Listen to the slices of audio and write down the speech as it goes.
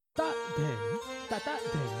den, da da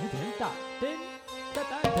den da den, da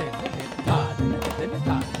da den da den da den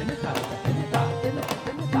da den da den da den da den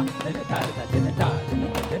da den da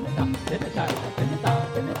den da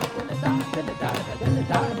den da den da den da den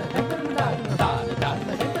da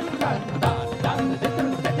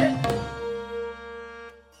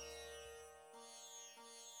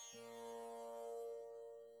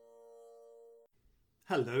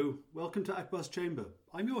Hello, welcome to Akbar's Chamber.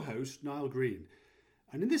 I'm your host, Niall Green,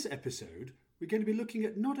 and in this episode we're going to be looking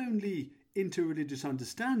at not only interreligious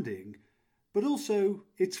understanding, but also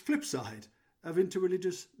its flip side of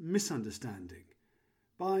interreligious misunderstanding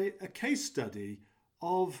by a case study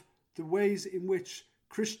of the ways in which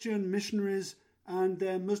Christian missionaries and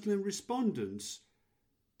their Muslim respondents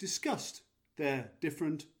discussed their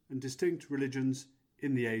different and distinct religions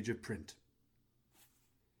in the age of print.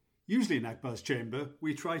 Usually in Akbar's Chamber,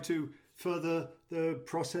 we try to further the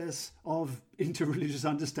process of interreligious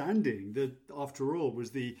understanding that, after all,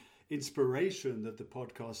 was the inspiration that the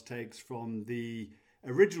podcast takes from the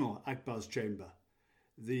original Akbar's Chamber,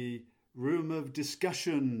 the room of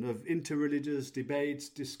discussion, of interreligious debates,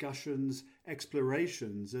 discussions,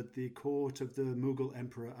 explorations at the court of the Mughal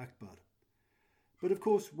Emperor Akbar. But of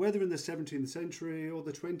course, whether in the 17th century or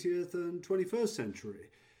the 20th and 21st century,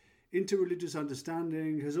 interreligious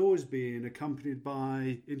understanding has always been accompanied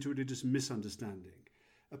by interreligious misunderstanding.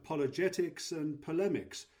 Apologetics and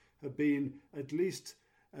polemics have been at least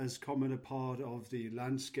as common a part of the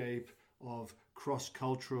landscape of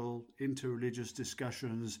cross-cultural interreligious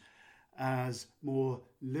discussions as more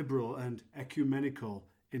liberal and ecumenical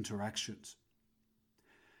interactions.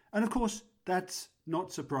 And of course, that's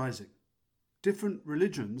not surprising. Different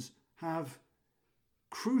religions have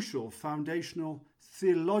crucial foundational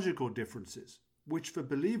theological differences, which for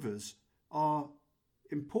believers are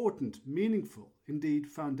important, meaningful, indeed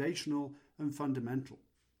foundational and fundamental.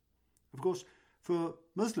 Of course, for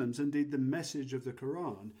Muslims, indeed, the message of the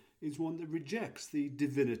Quran is one that rejects the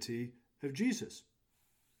divinity of Jesus.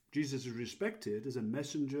 Jesus is respected as a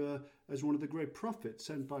messenger, as one of the great prophets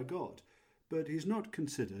sent by God, but he's not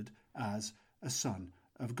considered as a son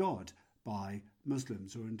of God by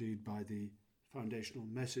Muslims, or indeed by the foundational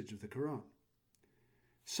message of the Quran.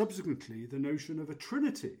 Subsequently, the notion of a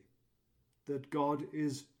Trinity, that God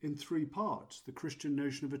is in three parts, the Christian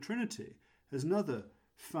notion of a Trinity, is another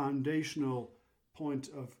foundational point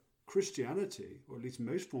of Christianity, or at least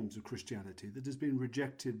most forms of Christianity, that has been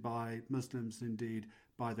rejected by Muslims, indeed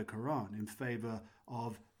by the Quran, in favour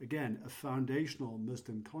of, again, a foundational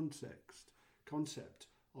Muslim concept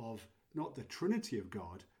of not the Trinity of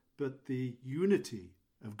God, but the unity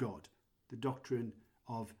of God, the doctrine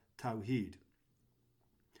of Tawheed.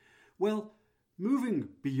 Well, moving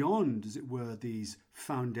beyond, as it were, these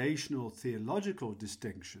foundational theological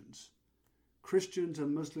distinctions, Christians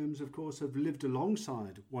and Muslims, of course, have lived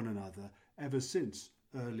alongside one another ever since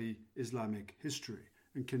early Islamic history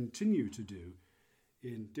and continue to do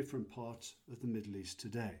in different parts of the Middle East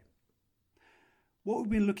today. What we've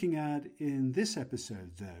been looking at in this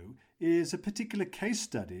episode, though, is a particular case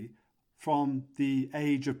study from the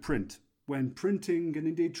age of print, when printing and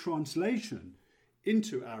indeed translation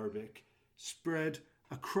into Arabic spread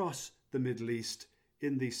across the Middle East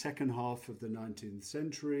in the second half of the 19th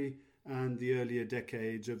century and the earlier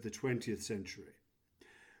decades of the 20th century.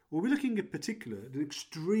 We'll be looking in particular at an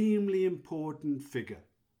extremely important figure,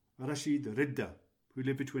 Rashid Ridda, who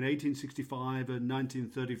lived between 1865 and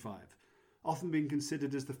 1935, often being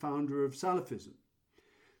considered as the founder of Salafism.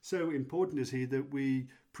 So important is he that we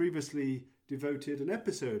previously devoted an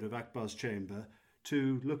episode of Akbar's Chamber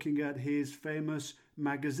to looking at his famous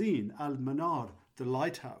magazine, Al-Manar, The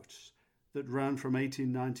Lighthouse, that ran from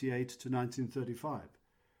 1898 to 1935.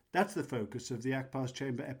 That's the focus of the Akbar's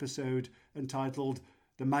Chamber episode entitled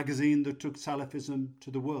The Magazine That Took Salafism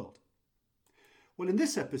to the World. Well, in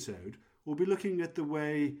this episode, we'll be looking at the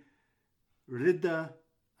way Ridda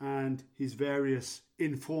and his various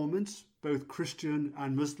informants, both Christian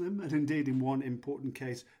and Muslim, and indeed in one important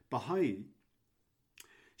case, Baha'i,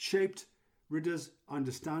 shaped Ridda's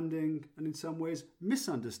understanding and in some ways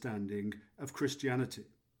misunderstanding of Christianity,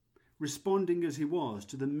 responding as he was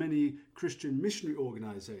to the many Christian missionary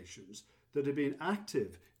organisations that had been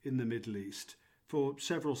active in the Middle East for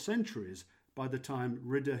several centuries by the time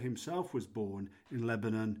Ridda himself was born in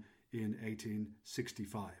Lebanon in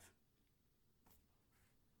 1865.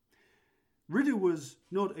 Ridda was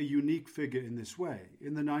not a unique figure in this way.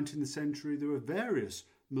 In the 19th century, there were various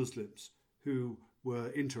Muslims who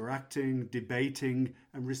were interacting, debating,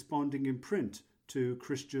 and responding in print to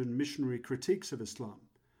Christian missionary critiques of Islam.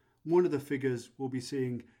 One of the figures we'll be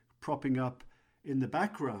seeing propping up in the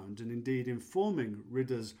background and indeed informing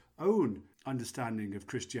Rida's own understanding of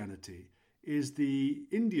Christianity is the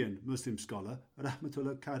Indian Muslim scholar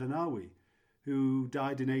Rahmatullah Kadanawi, who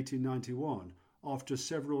died in 1891 after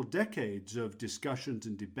several decades of discussions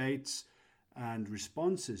and debates and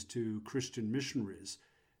responses to Christian missionaries,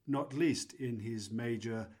 not least in his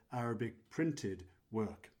major Arabic printed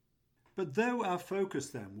work. But though our focus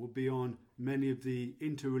then will be on many of the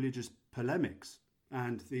interreligious polemics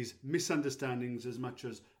and these misunderstandings as much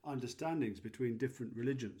as understandings between different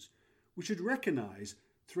religions, we should recognize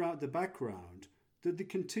throughout the background that the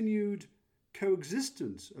continued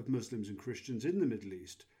coexistence of Muslims and Christians in the Middle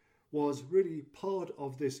East was really part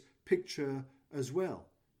of this picture as well,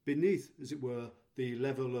 beneath, as it were, the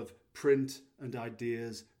level of print and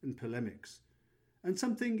ideas and polemics. And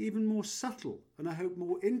something even more subtle, and I hope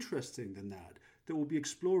more interesting than that we'll be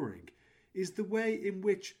exploring, is the way in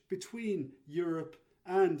which between Europe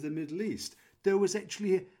and the Middle East there was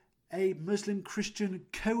actually a Muslim-Christian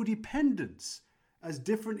codependence as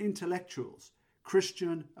different intellectuals,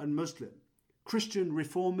 Christian and Muslim, Christian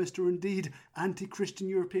reformist or indeed anti-Christian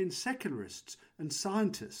European secularists and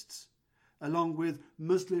scientists, along with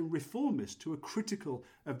Muslim reformists who were critical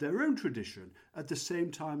of their own tradition at the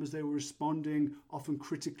same time as they were responding often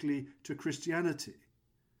critically to Christianity.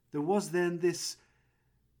 There was then this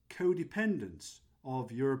codependence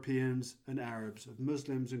of Europeans and Arabs, of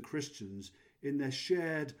Muslims and Christians in their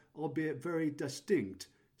shared, albeit very distinct,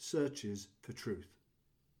 searches for truth.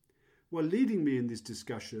 Well, leading me in this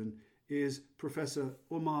discussion is Professor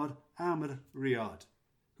Omar Amr Riyad,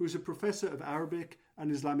 who is a professor of Arabic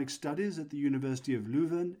and Islamic Studies at the University of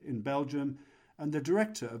Leuven in Belgium and the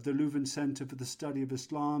director of the Leuven Center for the Study of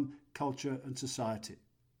Islam, Culture and Society.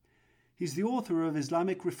 He's the author of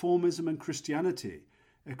Islamic Reformism and Christianity,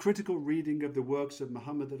 a critical reading of the works of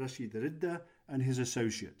Muhammad Rashid Rida and his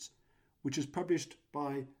associates, which is published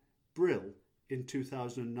by Brill in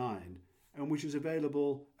 2009 and which is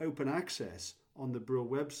available open access on the Brill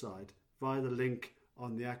website via the link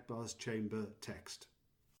on the Akbar's Chamber text.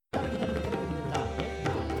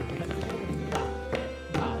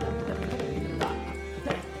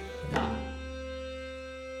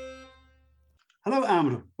 Hello,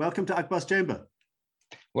 Amr. Welcome to Akbar's Chamber.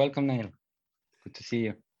 Welcome, Niall. Good to see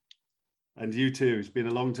you. And you too. It's been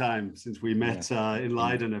a long time since we met in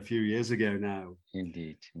Leiden a few years ago now.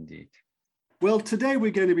 Indeed, indeed. Well, today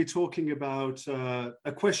we're going to be talking about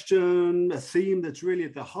a question, a theme that's really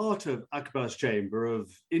at the heart of Akbar's Chamber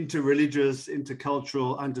of interreligious,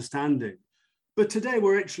 intercultural understanding. But today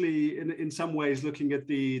we're actually, in some ways, looking at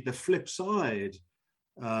the flip side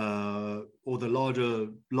or the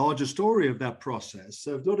larger story of that process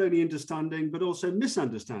of not only understanding, but also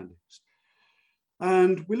misunderstandings.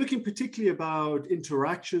 And we're looking particularly about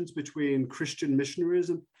interactions between Christian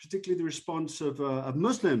missionaries and particularly the response of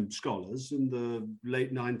Muslim scholars in the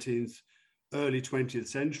late 19th, early 20th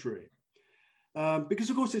century.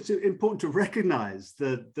 Because, of course, it's important to recognize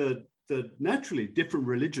that naturally different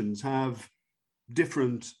religions have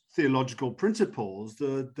different theological principles,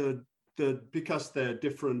 because they're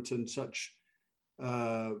different and such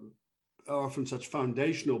are often such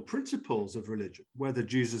foundational principles of religion, whether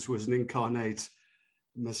Jesus was an incarnate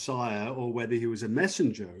Messiah or whether he was a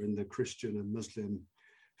messenger in the Christian and Muslim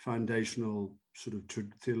foundational sort of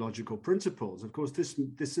theological principles. Of course, this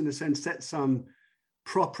in a sense sets some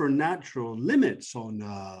proper natural limits on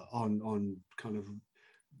kind of,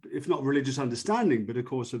 if not religious understanding, but of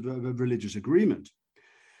course of religious agreement.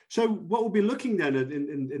 So what we'll be looking then at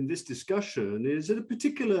in this discussion is at a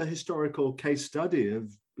particular historical case study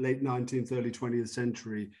of late 19th, early 20th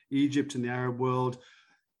century Egypt and the Arab world,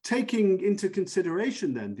 taking into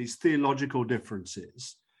consideration then these theological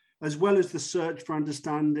differences, as well as the search for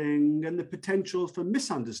understanding and the potential for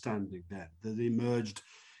misunderstanding then that emerged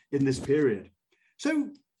in this period. So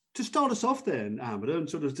to start us off then, Amr, and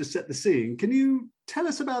sort of to set the scene, can you tell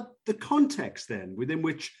us about the context then within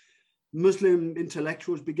which Muslim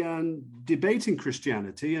intellectuals began debating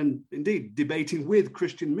Christianity and indeed debating with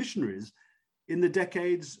Christian missionaries in the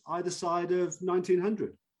decades either side of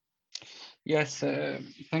 1900? Yes,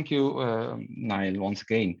 thank you, Niall, once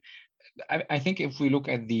again. I think if we look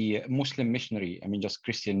at the Muslim missionary, just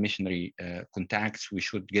Christian missionary contacts, we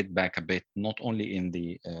should get back a bit, not only in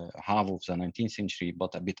the half of the 19th century,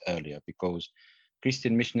 but a bit earlier, because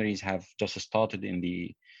Christian missionaries have just started in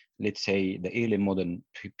the, let's say, the early modern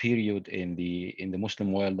period in the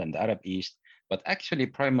Muslim world and the Arab East, but actually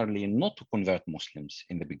primarily not to convert Muslims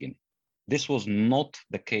in the beginning. This was not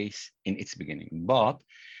the case in its beginning, but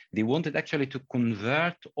they wanted actually to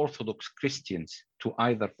convert Orthodox Christians to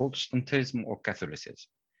either Protestantism or Catholicism.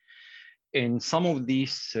 in some of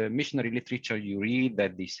these missionary literature, you read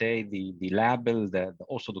that they say the label the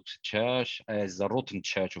Orthodox Church as the rotten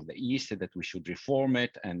church of the East, that we should reform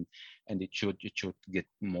it and it should get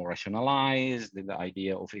more rationalized. The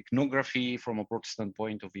idea of iconography from a Protestant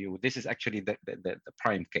point of view. This is actually the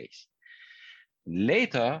prime case.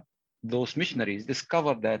 Later, those missionaries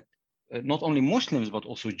discovered that not only Muslims, but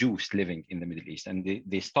also Jews living in the Middle East. And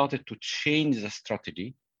they started to change the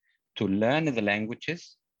strategy to learn the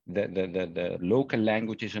languages, the local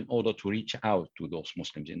languages, in order to reach out to those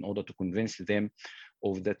Muslims, in order to convince them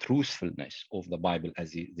of the truthfulness of the Bible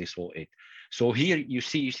as they saw it. So here you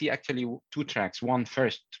see actually two tracks. One,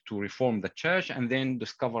 first to reform the church, and then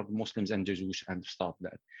discover Muslims and Jews and start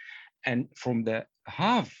that. And from the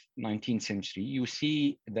half 19th century, you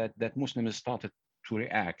see that Muslims started to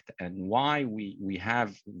react, and why we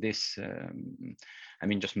have this, I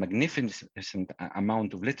mean, just magnificent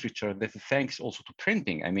amount of literature, that thanks also to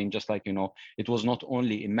printing. I mean, just like, you know, it was not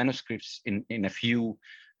only in manuscripts in a few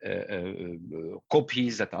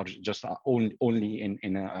copies that are just only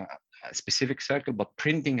in a specific circle, but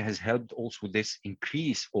printing has helped also this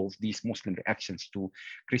increase of these Muslim reactions to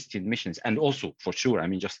Christian missions. And also, for sure, I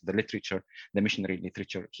mean, just the literature, the missionary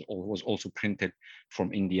literature was also printed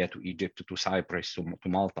from India to Egypt to Cyprus to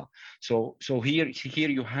Malta. So here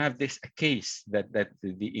you have this a case that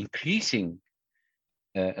the increasing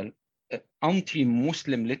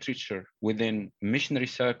anti-Muslim literature within missionary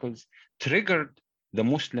circles triggered the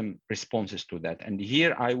Muslim responses to that. And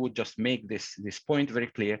here I would just make this point very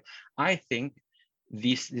clear. I think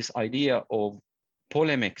this idea of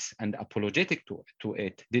polemics and apologetic to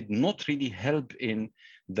it did not really help in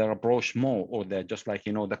the rapprochement, or the, just like,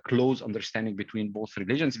 you know, the close understanding between both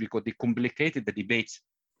religions, because they complicated the debates.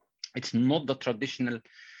 It's not the traditional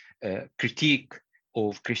critique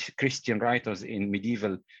of Christian writers in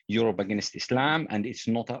medieval Europe against Islam, and it's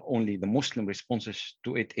not only the Muslim responses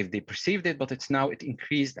to it if they perceived it, but it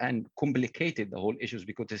increased and complicated the whole issues,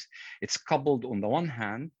 because it's coupled on the one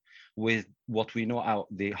hand with what we know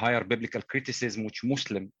the higher biblical criticism which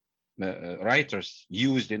Muslim writers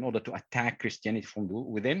used in order to attack Christianity from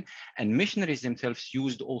within, and missionaries themselves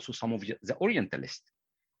used also some of the Orientalist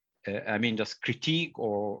I mean, just critique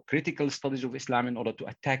or critical studies of Islam in order to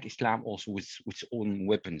attack Islam also with its own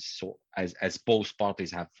weapons. So as both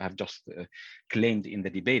parties have just claimed in the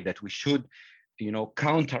debate, that we should,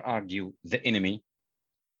 counter argue the enemy,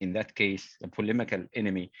 in that case, a polemical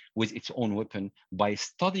enemy, with its own weapon by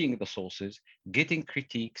studying the sources, getting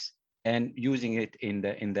critiques, and using it in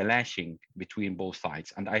the lashing between both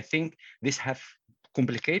sides. And I think this have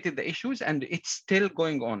complicated the issues, and it's still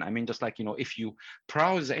going on. I mean, just like, if you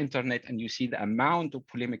browse the internet and you see the amount of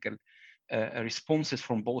polemical responses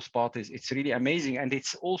from both parties, it's really amazing. And it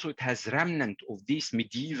has remnant of these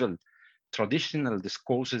medieval traditional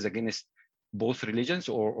discourses against both religions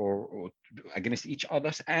or against each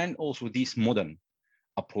other, and also these modern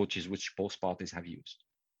approaches which both parties have used.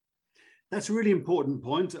 That's a really important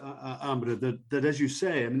point, Amr, that as you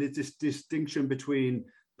say, I mean, it's this distinction between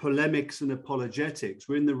polemics and apologetics.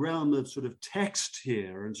 We're in the realm of sort of text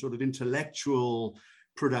here and sort of intellectual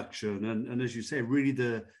production. And as you say, really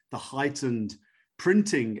the heightened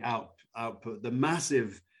printing output, the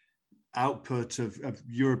massive output of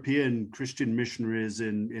European Christian missionaries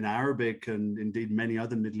in Arabic and indeed many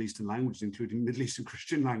other Middle Eastern languages, including Middle Eastern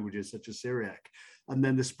Christian languages such as Syriac, and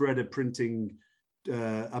then the spread of printing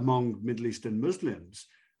among Middle Eastern Muslims,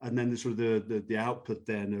 and then the output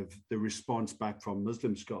then of the response back from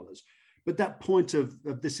Muslim scholars. But that point of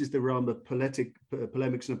this is the realm of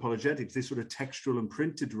polemics and apologetics, this sort of textual and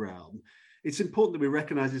printed realm, it's important that we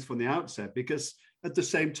recognize this from the outset, because at the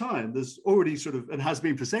same time, there's already and has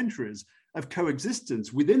been for centuries, of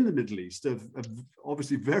coexistence within the Middle East of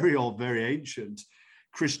obviously very old, very ancient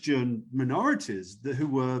Christian minorities who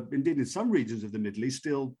were indeed in some regions of the Middle East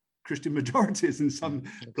still Christian majorities in some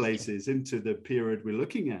places into the period we're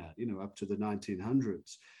looking at, up to the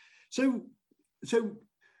 1900s. So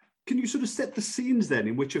can you sort of set the scenes then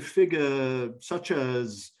in which a figure such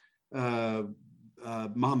as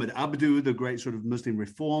Muhammad Abduh, the great sort of Muslim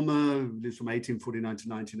reformer, lives from 1849 to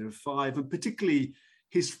 1905, and particularly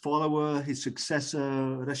his follower, his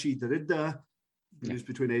successor, Rashid Ridda, who lives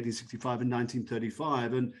between 1865 and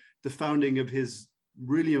 1935, and the founding of his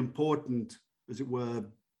really important, as it were,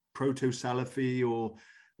 proto-Salafi, or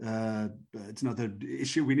it's another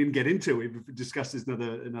issue we didn't get into. We've discussed this in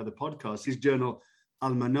another podcast. His journal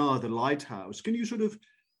Al-Manar, The Lighthouse. Can you sort of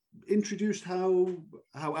introduce how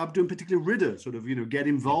Abduh, in particular Ridda, get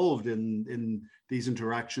involved in these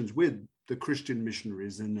interactions with the Christian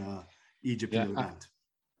missionaries in Egypt and Levant?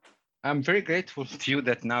 I'm very grateful to you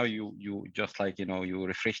that now you just like, you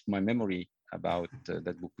refreshed my memory about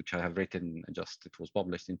that book, which I have written. It was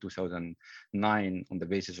published in 2009 on the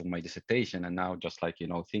basis of my dissertation, and now just like,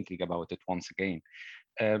 thinking about it once again.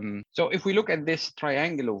 So if we look at this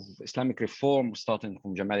triangle of Islamic reform, starting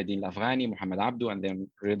from Jamal ad-Din al-Afghani, Muhammad Abduh, and then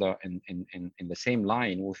Rida in the same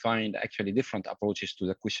line, we find actually different approaches to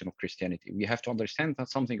the question of Christianity. We have to understand that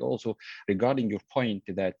something also regarding your point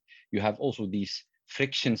that you have also these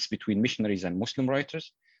frictions between missionaries and Muslim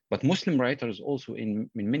writers, but Muslim writers also in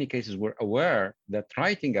many cases were aware that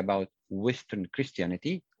writing about Western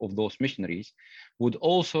Christianity of those missionaries would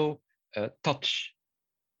also touch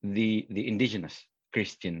the indigenous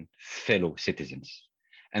Christian fellow citizens.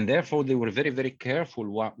 And therefore, they were very, very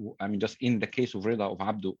careful. Just in the case of Rida of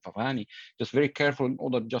Abduh Afghani, just very careful in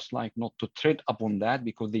order just like not to tread upon that,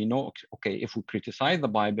 because they know, okay, if we criticize the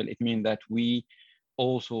Bible, it means that we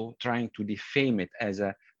also trying to defame it as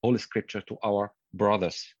a holy scripture to our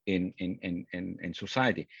brothers in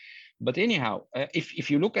society. But anyhow, if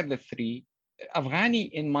you look at the three, Afghani,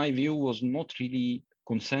 in my view, was not really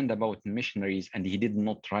concerned about missionaries, and he did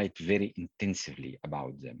not write very extensively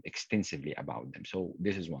about them. So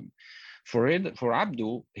this is one. For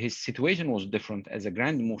Abduh, his situation was different. As a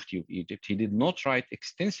Grand Mufti of Egypt, he did not write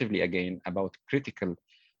extensively again about critical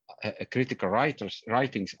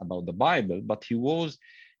writings about the Bible, but he was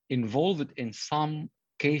involved in some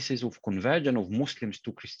cases of conversion of Muslims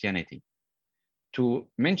to Christianity. To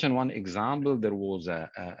mention one example, there was a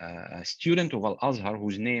student of Al-Azhar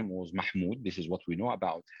whose name was Mahmoud. This is what we know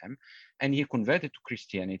about him. And he converted to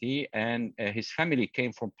Christianity, and his family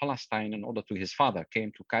came from Palestine his father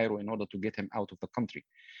came to Cairo in order to get him out of the country.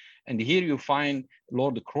 And here you find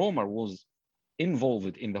Lord Cromer was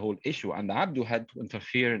involved in the whole issue, and Abduh had to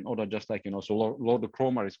interfere in order just like, so Lord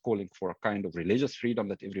Cromer is calling for a kind of religious freedom,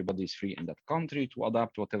 that everybody is free in that country to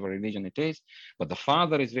adopt whatever religion it is. But the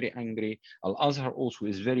father is very angry. Al-Azhar also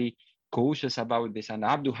is very cautious about this, and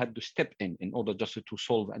Abduh had to step in order just to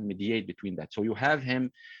solve and mediate between that. So you have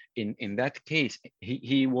him in that case.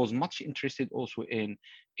 He was much interested also in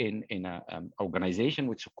an organization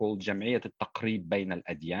which is called Jam'iyat al-Taqrib Bayn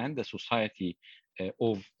al-Adyan, the society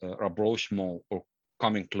of rapprochement or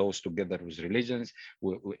coming close together with religions,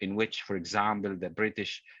 in which, for example, the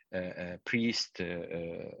British priest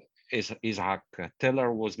Isaac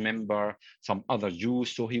Teller was member, some other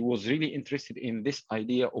Jews. So he was really interested in this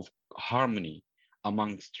idea of harmony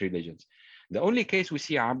amongst religions. The only case we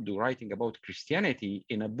see Abduh writing about Christianity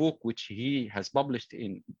in a book which he has published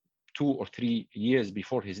in 2 or 3 years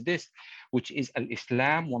before his death, which is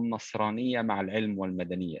Al-Islam wal-Nasraniyya ma'al-ilm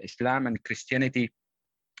wal-Madaniyya, Islam and Christianity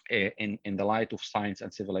in the light of science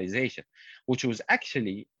and civilization, which was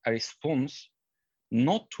actually a response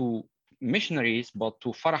not to missionaries, but to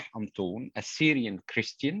Farah Amtoun, a Syrian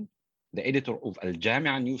Christian, the editor of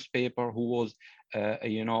Al-Jami'a newspaper, who was,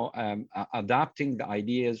 adapting the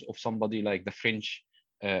ideas of somebody like the French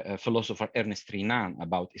philosopher Ernest Renan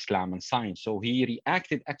about Islam and science. So he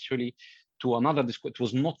reacted actually to another discourse. It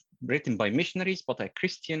was not written by missionaries, but a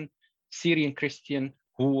Syrian Christian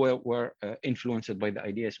who were influenced by the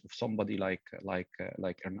ideas of somebody like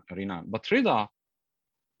Renan. But Rida,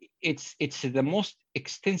 it's the most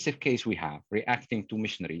extensive case we have reacting to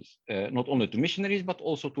missionaries, not only to missionaries, but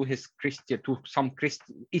also to some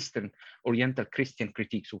Eastern Oriental Christian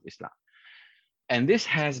critiques of Islam. And this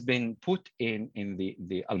has been put in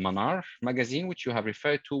the Al-Manar magazine, which you have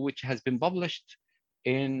referred to, which has been published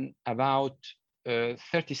in about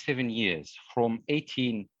 37 years, from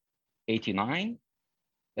 98,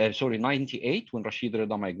 when Rashid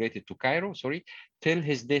Rida migrated to Cairo, till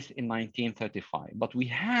his death in 1935. But we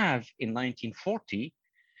have in 1940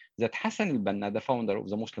 that Hassan al-Banna, the founder of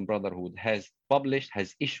the Muslim Brotherhood, has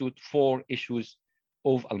issued 4 issues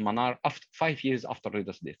of Al-Manar 5 years after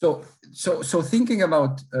Rida's death. So thinking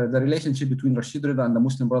about the relationship between Rashid Rida and the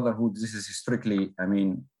Muslim Brotherhood, this is historically,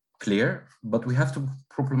 clear, but we have to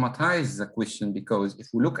problematize the question, because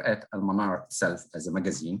if we look at Al-Manar itself as a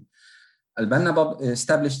magazine, Al-Banna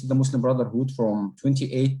established the Muslim Brotherhood from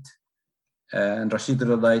 28, and Rashid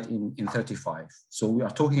Rida died in 35. So we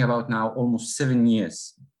are talking about now almost 7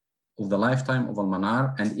 years of the lifetime of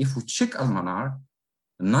Al-Manar. And if we check Al-Manar,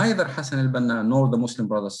 neither Hassan al-Banna nor the Muslim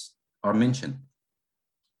Brothers are mentioned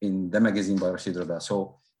in the magazine by Rashid Rida.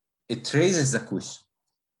 So it raises the question,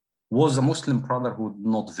 was the Muslim Brotherhood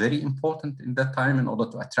not very important in that time in order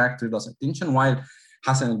to attract Rida's attention? While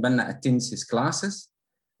Hassan al-Banna attends his classes,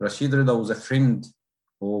 Rashid Rida was a friend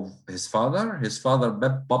of his father. His father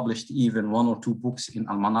published even 1 or 2 books in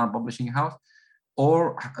Al-Manar publishing house.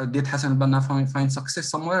 or did Hassan al-Banna find success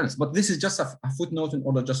somewhere else? But this is just a footnote in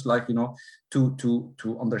order, just like,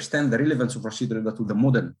 to understand the relevance of Rashid Rida to the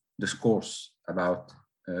modern discourse about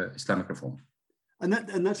Islamic reform. And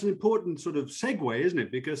that's an important sort of segue, isn't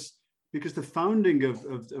it? Because the founding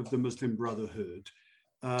of the Muslim Brotherhood,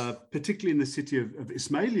 particularly in the city of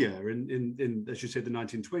Ismailia in as you said, the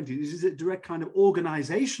 1920s, is a direct kind of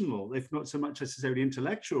organizational, if not so much necessarily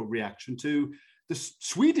intellectual, reaction to the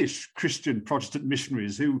Swedish Christian Protestant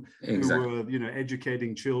missionaries who were,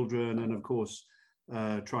 educating children and, of course,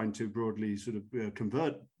 trying to broadly sort of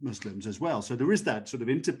convert Muslims as well. So there is that sort of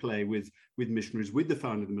interplay with missionaries, with the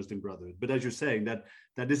founder of the Muslim Brotherhood. But as you're saying,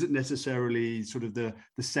 that isn't necessarily sort of the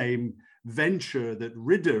same venture that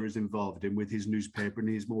Rida is involved in with his newspaper and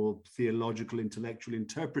his more theological, intellectual,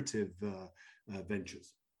 interpretive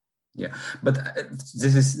ventures. Yeah, but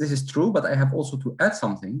this is true. But I have also to add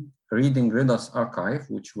something. Reading Rida's archive,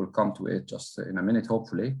 which we'll come to it just in a minute,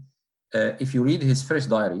 hopefully. If you read his first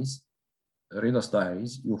diaries, Rida's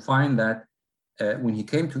diaries, you'll find that when he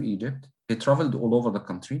came to Egypt, he traveled all over the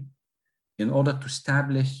country in order to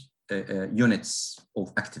establish units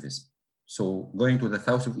of activism. So going to the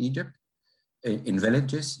south of Egypt, in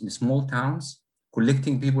villages, in small towns,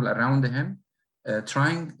 collecting people around him,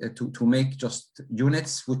 trying to make just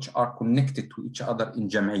units which are connected to each other in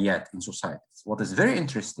jam'iyat, in societies. What is very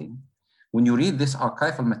interesting, when you read these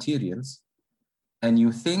archival materials and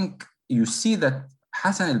you see that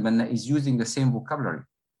Hassan al-Banna is using the same vocabulary,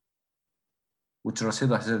 which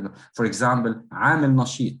Rashida said. For example, Amil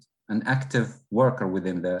Nasheed, an active worker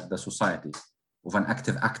within the society, of an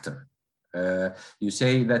active actor. You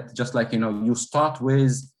say that just like, you start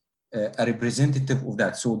with a representative of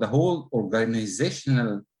that. So the whole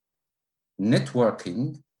organizational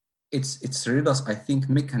networking, it's Rida's, I think,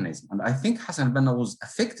 mechanism. And I think Hassan al-Banna was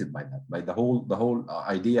affected by that, by the whole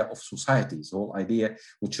idea of societies, the whole idea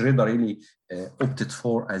which Rida really opted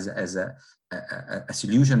for as a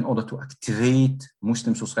solution in order to activate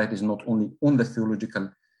Muslim societies, not only on the theological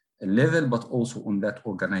level, but also on that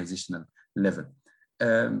organizational level.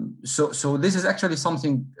 So this is actually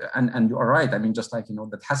something, and you are right. I mean, just like,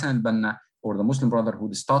 that Hassan al-Banna or the Muslim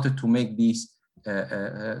Brotherhood started to make these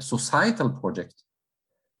societal projects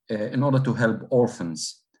in order to help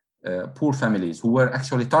orphans, poor families who were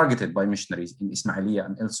actually targeted by missionaries in Ismailia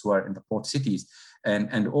and elsewhere in the port cities.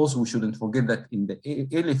 And also we shouldn't forget that in the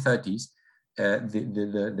early 30s,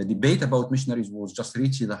 the debate about missionaries was just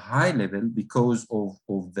reaching a high level because of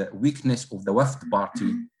the weakness of the Wafd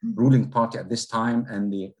party, ruling party at this time,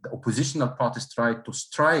 and the oppositional parties tried to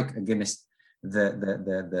strike against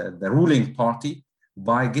the ruling party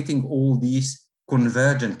by getting all these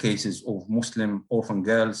convergent cases of Muslim orphan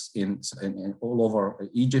girls in all over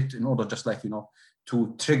Egypt in order just like,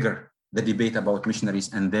 to trigger the debate about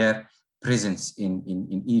missionaries and their presence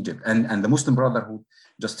in Egypt. And the Muslim Brotherhood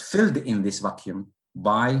just filled in this vacuum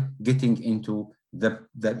by getting into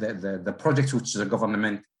the projects which the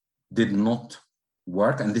government did not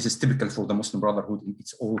work. And this is typical for the Muslim Brotherhood in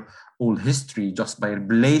its all history, just by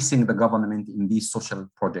replacing the government in these social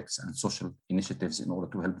projects and social initiatives in order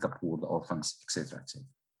to help the poor, the orphans, etc., etc.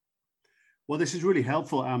 Well, this is really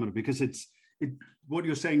helpful, Amr, because what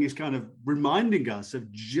you're saying is kind of reminding us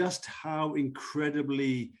of just how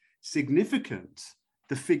incredibly significant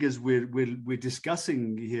the figures we're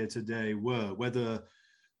discussing here today were, whether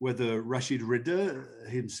Rashid Rida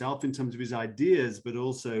himself in terms of his ideas, but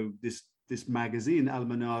also this magazine,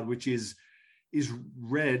 Al-Manar, which is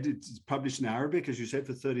read, it's published in Arabic, as you said,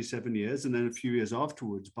 for 37 years, and then a few years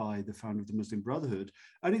afterwards by the founder of the Muslim Brotherhood.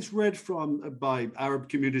 And it's read by Arab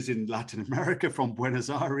communities in Latin America, from Buenos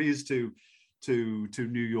Aires to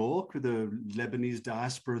New York, with the Lebanese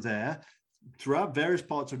diaspora there, throughout various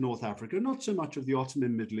parts of North Africa, not so much of the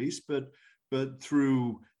Ottoman Middle East, but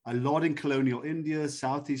through a lot in colonial India,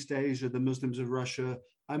 Southeast Asia, the Muslims of Russia.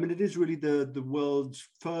 I mean, it is really the world's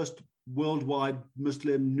first worldwide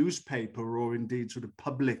Muslim newspaper, or indeed sort of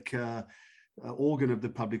public organ of the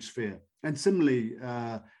public sphere. And similarly,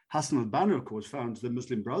 Hassan al-Banna, of course, founds the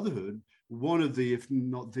Muslim Brotherhood, one of the, if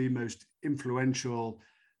not the most influential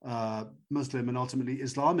Muslim and ultimately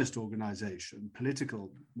Islamist organization,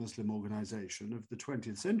 political Muslim organization of the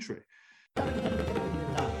 20th century.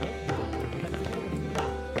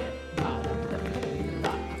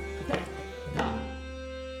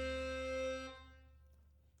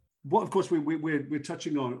 What, of course, we're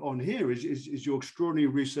touching on here is your extraordinary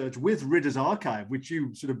research with Rida's archive, which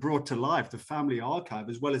you sort of brought to life, the family archive,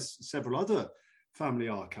 as well as several other family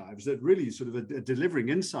archives that really sort of are delivering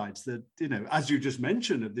insights that, as you just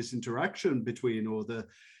mentioned, of this interaction between, or the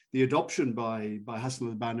the adoption by Hassan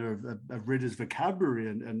al-Banna of Rida's vocabulary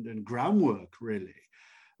and groundwork, really.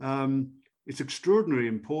 It's extraordinarily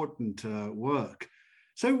important work.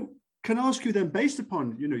 So can I ask you then, based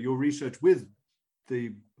upon your research with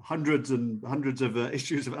the hundreds and hundreds of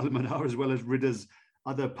issues of Al-Manar, as well as Rida's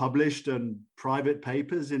other published and private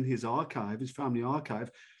papers in his archive, his family archive,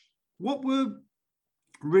 what were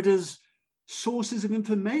Rida's sources of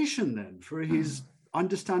information then for his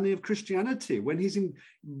understanding of Christianity when he's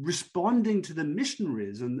responding to the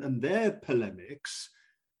missionaries and their polemics?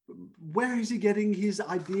 Where is he getting his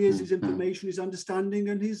ideas, his information, his understanding,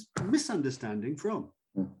 and his misunderstanding from?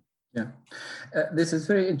 Yeah, this is a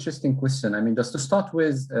very interesting question. I mean, just to start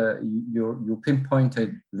with, you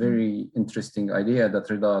pinpointed very interesting idea that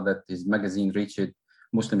Rida, that his magazine reached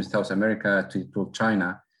Muslims in South America to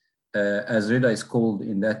China, as Rida is called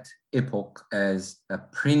in that epoch as a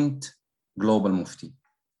print global mufti.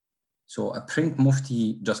 So a print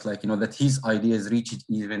mufti, just like, that his ideas reached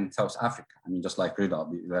even South Africa. I mean, just like Rida,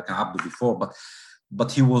 like Abdu before,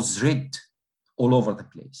 but he was read all over the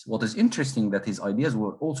place. What is interesting that his ideas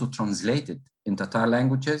were also translated in Tatar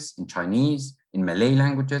languages, in Chinese, in Malay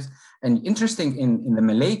languages. And interesting, in the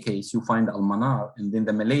Malay case, you find Al-Manar, and then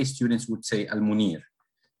the Malay students would say Al-Munir,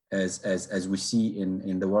 as we see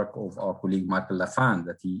in the work of our colleague Michael Lafan,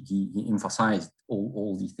 that he emphasized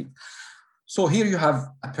all these things. So here you have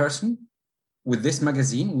a person with this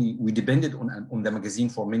magazine. We depended on the magazine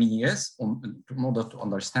for many years in order to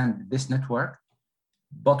understand this network.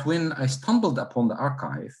 But when I stumbled upon the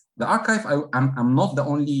archive, I'm not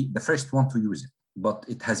the first one to use it, but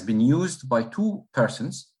it has been used by two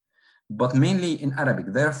persons, but mainly in Arabic.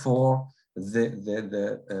 Therefore,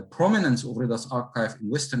 the prominence of Rida's archive in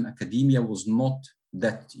Western academia was not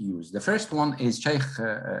that used. The first one is Sheikh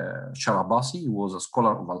Sharabasi, who was a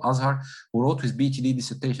scholar of Al-Azhar, who wrote his PhD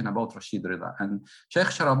dissertation about Rashid Rida. And Sheikh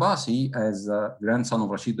Sharabasi, as a grandson of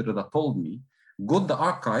Rashid Rida, told me, got the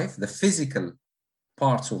archive, the physical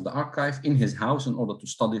parts of the archive in his house in order to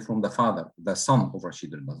study from the son of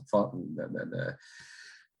Rashid Rida.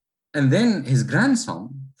 And then his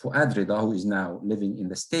grandson, Fuad Rida, who is now living in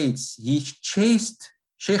the States, he chased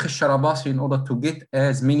Sheikh Sharabasi in order to get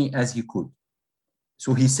as many as he could.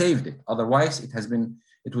 So he saved it. Otherwise,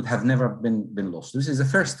 it would have never been lost. This is the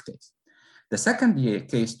first case. The second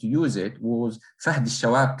case to use it was Fahd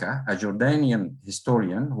al-Shawabka, a Jordanian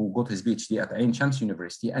historian who got his PhD at Ain Shams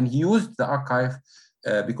University, and he used the archive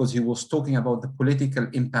because he was talking about the political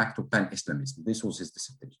impact of pan-Islamism. This was his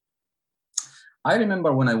dissertation. I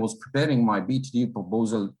remember when I was preparing my PhD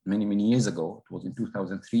proposal many, many years ago, it was in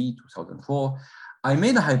 2003, 2004, I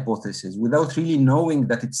made a hypothesis without really knowing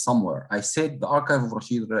that it's somewhere. I said the archive of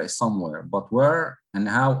Rashid Rida is somewhere, but where and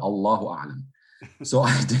how, Allahu A'lam. So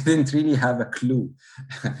I didn't really have a clue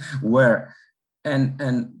where. And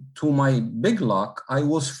to my big luck, I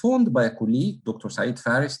was phoned by a colleague, Dr. Saeed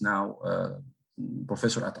Faris, now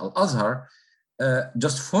professor at Al-Azhar,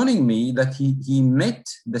 just phoning me that he met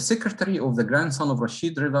the secretary of the grandson of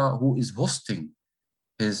Rashid Rida, who is hosting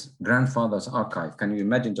his grandfather's archive. Can you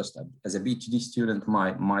imagine, just as a PhD student,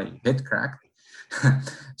 my head cracked.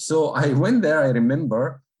 So I went there, I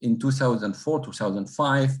remember, in 2004,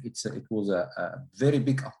 2005. It was a very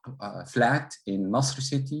big flat in Nasr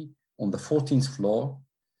City on the 14th floor.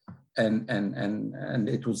 And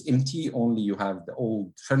it was empty, only you have the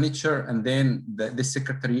old furniture. And then the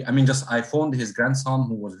secretary, I phoned his grandson,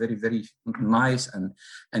 who was very, very nice,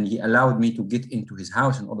 and he allowed me to get into his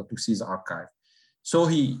house in order to see the archive. So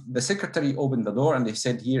the secretary opened the door and they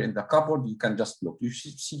said, here in the cupboard, you can just look.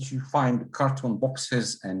 You find carton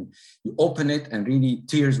boxes and you open it, and really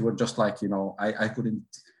tears were just like, I couldn't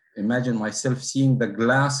imagine myself seeing the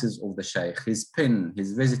glasses of the Shaykh, his pen,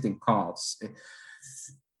 his visiting cards.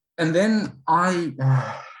 And then I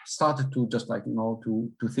started to just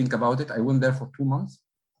to think about it. I went there for 2 months.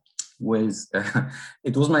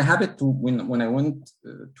 It was my habit to, when I went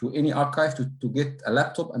to any archive, to get a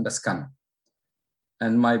laptop and a scanner.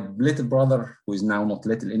 And my little brother, who is now not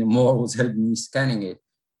little anymore, was helping me scanning it.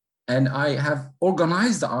 And I have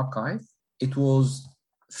organized the archive. It was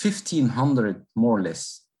 1,500, more or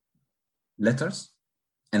less, letters.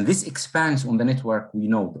 And this expands on the network we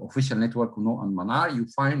know, the official network we know on Manar. You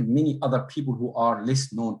find many other people who are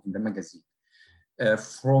less known in the magazine.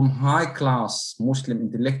 From high-class Muslim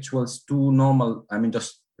intellectuals to normal,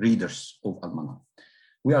 just readers of Al-Manar.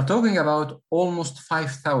 We are talking about almost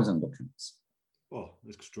 5,000 documents. Oh,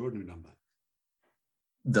 that's an extraordinary number.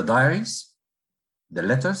 The diaries, the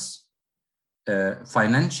letters,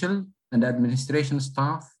 financial and administration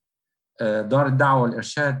staff, Dar al-Dawah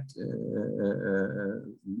al-Irshad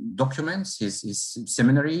documents, his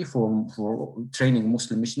seminary for training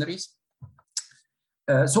Muslim missionaries.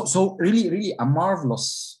 So really a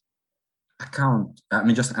marvelous account,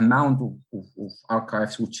 just amount of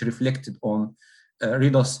archives which reflected on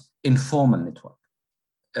Rida's informal network,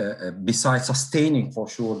 besides sustaining for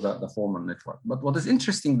sure the formal network. But what is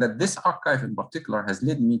interesting that this archive in particular has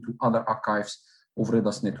led me to other archives of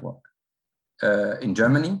Rida's network. In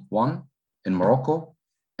Germany, one, in Morocco.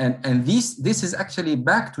 And this is actually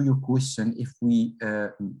back to your question. If we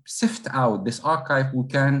sift out this archive, we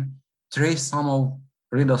can trace some of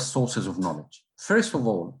Rida's sources of knowledge. First of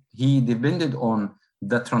all, he depended on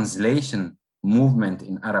the translation movement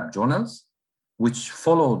in Arab journals, which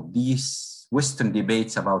followed these Western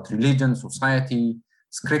debates about religion, society,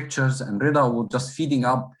 scriptures, and Rida was just feeding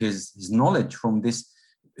up his knowledge from this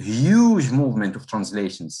huge movement of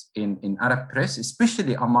translations in Arab press,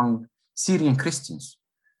 especially among Syrian Christians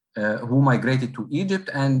who migrated to Egypt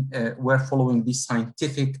and were following these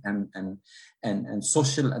scientific and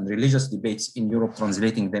social and religious debates in Europe,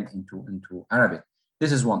 translating them into Arabic.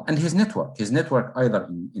 This is one. And his network either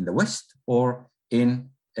in the West or in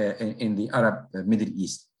the Arab Middle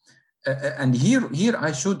East. And here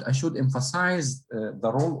I should emphasize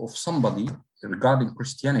the role of somebody regarding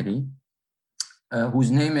Christianity,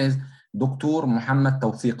 whose name is Dr. Muhammad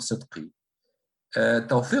Tawfiq Sidqi.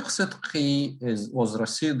 Tawfiq Sidqi was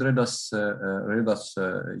Rashid Rida's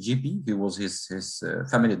GP. He was his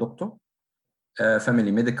family doctor,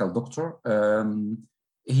 family medical doctor.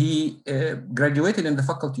 He graduated in the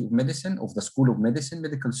Faculty of Medicine of the School of Medicine,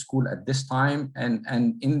 medical school at this time.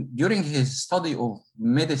 And during his study of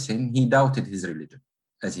medicine, he doubted his religion,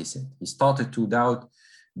 as he said. He started to doubt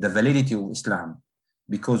the validity of Islam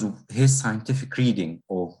because of his scientific reading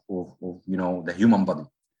of the human body.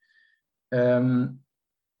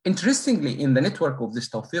 Interestingly, in the network of this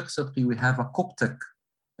Tawfiq Sidqi, we have a Coptic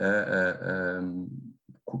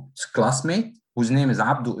classmate whose name is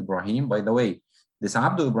Abdu Ibrahim. By the way, this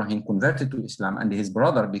Abdu Ibrahim converted to Islam, and his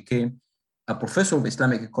brother became a professor of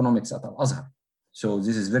Islamic economics at Al-Azhar. So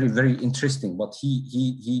this is very, very interesting. But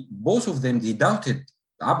he both of them, he doubted.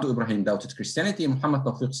 Abdu Ibrahim doubted Christianity, Muhammad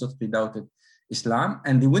Tawfiq Sidqi doubted Islam,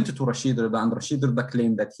 and they went to Rashid Rida, and Rashid Rida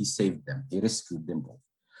claimed that he saved them, he rescued them both.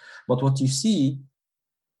 But what you see,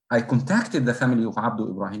 I contacted the family of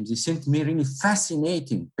Abdu Ibrahim. They sent me really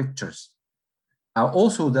fascinating pictures.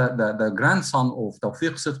 Also, the grandson of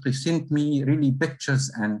Tawfiq Sidqi sent me really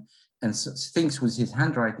pictures and things with his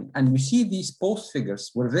handwriting. And you see these post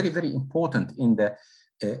figures were very, very important in the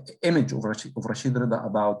image of Rashid Rida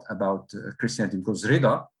about Christianity, because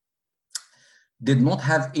Rida did not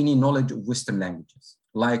have any knowledge of Western languages.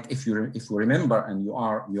 Like if you remember, and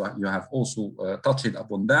you have also touched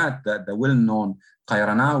upon that, the well-known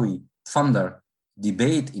Qairanawi thunder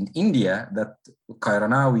debate in India, that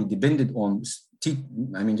Qairanawi depended on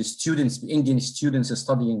the students, Indian students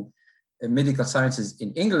studying medical sciences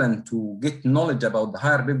in England to get knowledge about the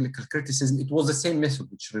higher biblical criticism. It was the same method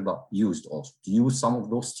which Rida used also, to use some of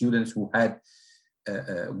those students who had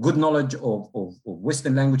good knowledge of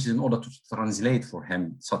Western languages in order to translate for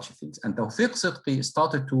him such things. And Tawfiq Sidqi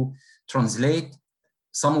started to translate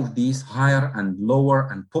some of these higher and lower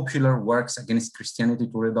and popular works against Christianity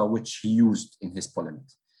to Rida, which he used in his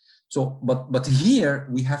polemics. So, but here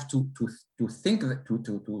we have to think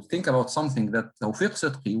about something, that Tawfiq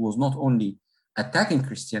Sidqi was not only attacking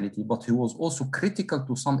Christianity, but he was also critical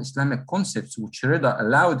to some Islamic concepts which Rida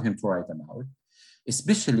allowed him to write about,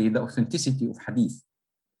 especially the authenticity of hadith.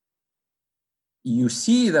 You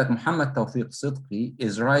see that Muhammad Tawfiq Sidqi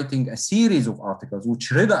is writing a series of articles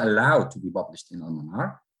which Rida allowed to be published in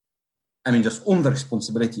Al-Manar, just on the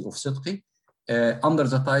responsibility of Sidqi, under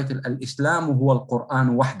the title Al-Islamu huwa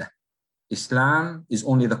al-Quran wahdah. Islam is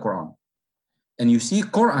only the Quran. And you see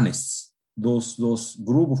Quranists, those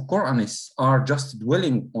group of Quranists are just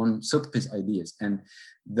dwelling on Sidqi's ideas. And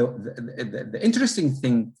the interesting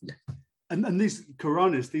thing... And these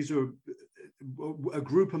Quranists, these are a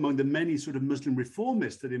group among the many sort of Muslim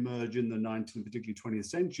reformists that emerge in the 19th and particularly 20th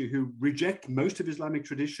century, who reject most of Islamic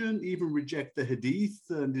tradition, even reject the Hadith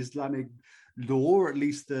and Islamic law, or at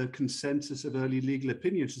least the consensus of early legal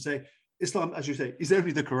opinions, to say Islam, as you say, is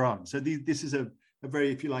only the Quran. So this is a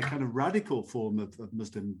very, if you like, kind of radical form of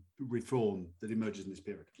Muslim reform that emerges in this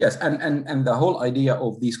period. Yes, and the whole idea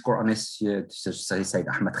of these Quranists, Sayyid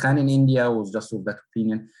Ahmad Khan in India was just of that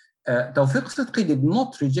opinion. Tawfiq Sidqi did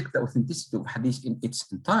not reject the authenticity of hadith in its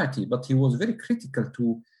entirety, but he was very critical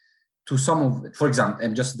to some of it. For example,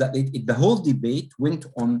 and just that the whole debate went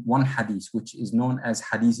on one hadith, which is known as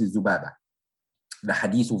Hadith al-Zubaba, the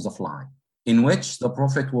hadith of the fly. in which the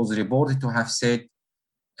Prophet was reported to have said,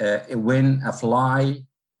 when a fly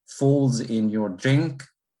falls in your drink,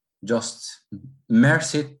 just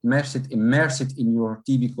immerse it in your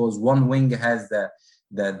tea, because one wing has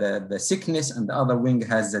the sickness and the other wing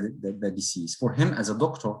has the disease. For him as a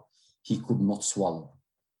doctor, he could not swallow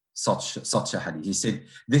such a hadith. He said,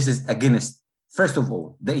 this is against, first of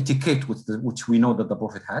all, the etiquette which we know that the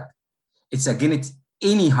Prophet had. It's against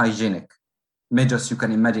any hygienic measures you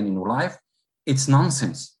can imagine in your life. It's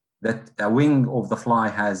nonsense that a wing of the fly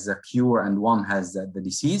has a cure and one has the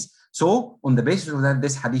disease. So on the basis of that,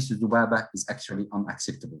 this hadith of Lubaba is actually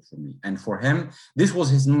unacceptable for me. And for him, this was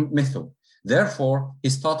his method. Therefore, he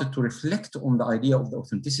started to reflect on the idea of the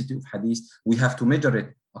authenticity of hadith. We have to measure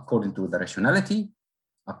it according to the rationality,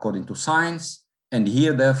 according to science. And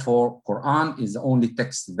here, therefore, Quran is the only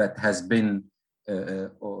text that has been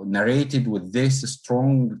narrated with this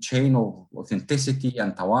strong chain of authenticity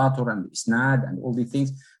and tawatur and isnad and all these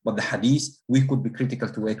things. But the hadith, we could be critical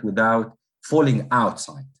to it without falling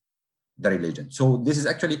outside the religion. So this is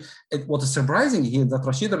actually, what is surprising here, that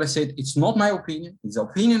Rashid Allah said, it's not my opinion, it's the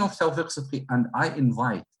opinion of Tawfiq Siddiqui, and I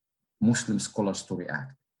invite Muslim scholars to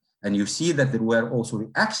react. And you see that there were also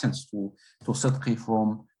reactions to Siddiqui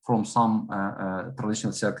from some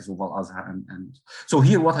traditional circles of Al-Azhar. And so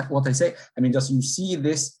here, what I say, I mean, just you see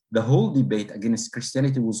this, the whole debate against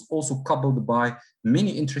Christianity was also coupled by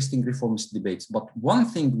many interesting reformist debates. But one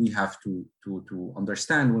thing we have to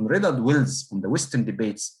understand, when Rida dwells on the Western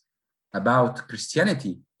debates about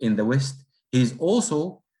Christianity in the West, he is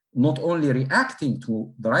also not only reacting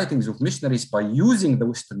to the writings of missionaries by using the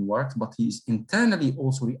Western works, but he is internally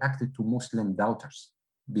also reacted to Muslim doubters,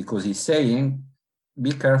 because he's saying,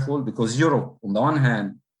 be careful, because Europe, on the one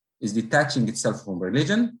hand, is detaching itself from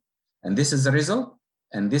religion, and this is the result,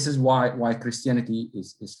 and this is why Christianity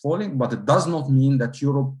is falling, but it does not mean that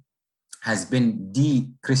Europe has been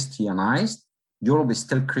de-Christianized. Europe is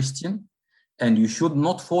still Christian, and you should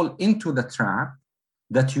not fall into the trap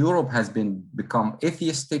that Europe has become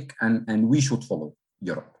atheistic and we should follow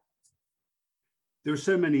Europe. There are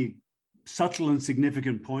so many subtle and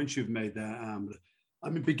significant points you've made there, I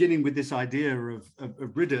mean, beginning with this idea of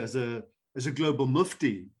Rida as a global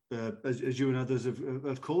mufti, as you and others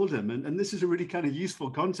have called him, and this is a really kind of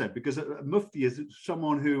useful concept, because a mufti is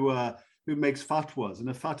someone who makes fatwas, and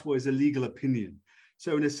a fatwa is a legal opinion.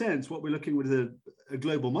 So in a sense, what we're looking with a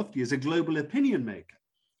global mufti is a global opinion maker,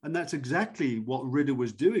 and that's exactly what Rida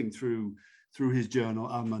was doing through his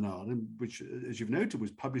journal Al-Manar, which, as you've noted, was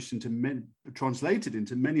published translated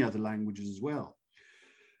into many other languages as well.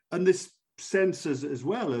 And this sense as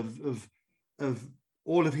well of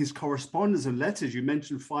all of his correspondence and letters. You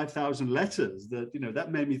mentioned 5,000 letters.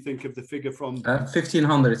 That made me think of the figure from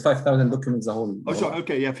 1,500. 5,000 documents a whole. Oh, sorry.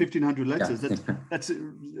 Okay, yeah, 1,500 letters.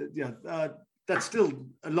 Yeah. That's still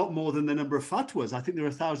a lot more than the number of fatwas. I think there are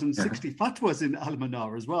 1,060 fatwas in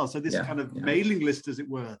Al-Manar as well. So this kind of mailing list, as it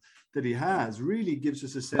were, that he has really gives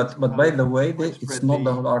us a sense. But by the way, it's not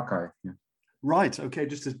the whole archive. Yeah. Right. Okay.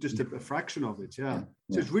 Just a fraction of it. Yeah.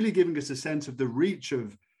 So it's really giving us a sense of the reach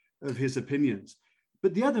of his opinions.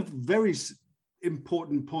 But the other very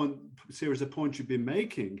important series of points you've been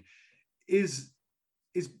making is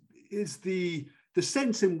the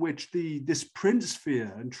sense in which this print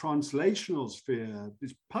sphere and translational sphere,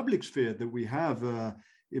 this public sphere that we have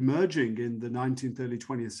emerging in the 19th, early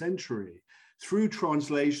 20th century through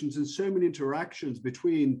translations and so many interactions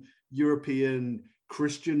between European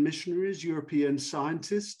Christian missionaries, European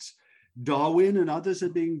scientists, Darwin and others are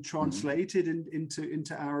being translated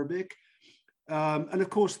into Arabic. And of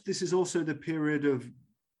course, this is also the period of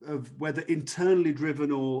whether internally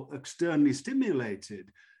driven or externally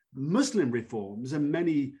stimulated Muslim reforms, and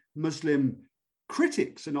many Muslim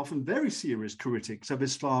critics, and often very serious critics of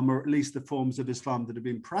Islam, or at least the forms of Islam that have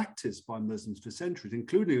been practiced by Muslims for centuries,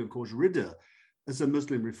 including, of course, Rida as a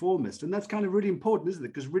Muslim reformist. And that's kind of really important, isn't it?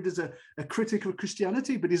 Because Rida's a critic of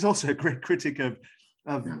Christianity, but he's also a great critic of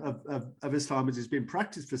Islam as it's been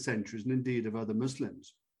practiced for centuries, and indeed of other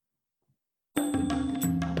Muslims.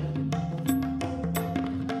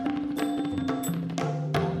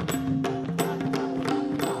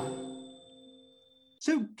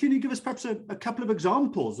 So can you give us perhaps a couple of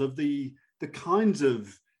examples of the kinds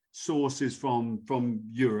of sources from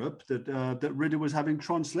Europe that Rida was having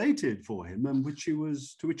translated for him, and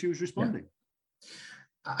to which he was responding?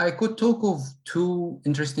 Yeah. I could talk of two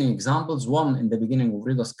interesting examples. One in the beginning of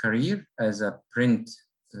Rida's career as a print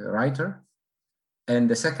writer, and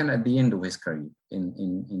the second at the end of his career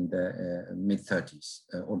in the mid-30s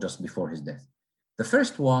or just before his death. The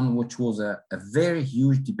first one, which was a very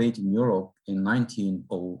huge debate in Europe in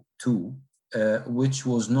 1902, which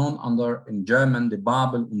was known under, in German, the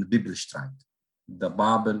Babel und Bibelstreit, the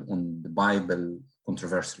Babel und the Bible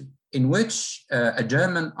controversy, in which a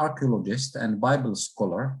German archaeologist and Bible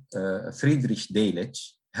scholar, Friedrich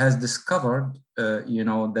Delitzsch, has discovered,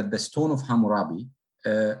 that the stone of Hammurabi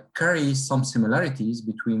carries some similarities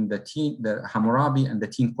between the Hammurabi and the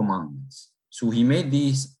Ten Commandments. So he made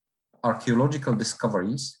these archaeological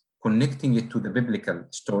discoveries, connecting it to the biblical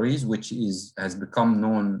stories, which has become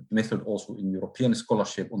known method also in European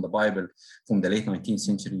scholarship on the Bible from the late 19th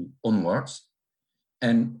century onwards.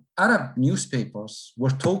 And Arab newspapers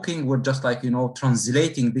were just like,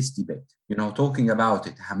 translating this debate, talking about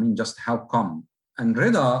it. I mean, just how come? And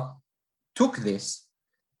Rida took this,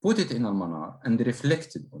 put it in Al-Manar, and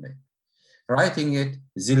reflected on it, writing it,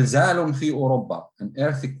 Zilzalun fi Europa, an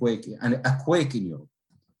earthquake, and a quake in Europe.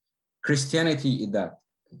 Christianity is that.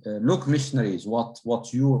 Look, missionaries,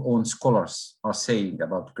 what your own scholars are saying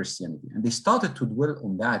about Christianity. And they started to dwell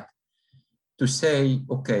on that to say,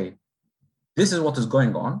 okay, this is what is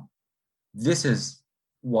going on. This is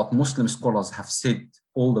what Muslim scholars have said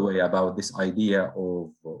all the way about this idea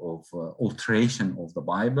of alteration of the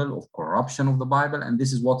Bible, of corruption of the Bible. And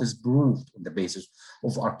this is what is proved on the basis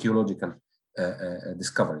of archaeological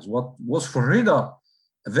discoveries. What was for Rida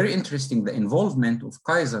very interesting, the involvement of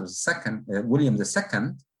Kaiser William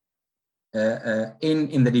II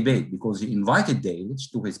in the debate, because he invited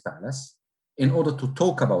Delitzsch to his palace in order to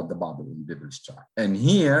talk about the Bible and Bible strike. And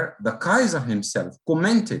here, the Kaiser himself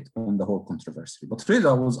commented on the whole controversy. But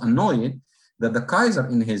Rida was annoyed that the Kaiser,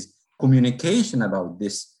 in his communication about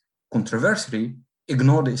this controversy,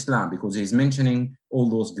 ignored Islam, because he's mentioning all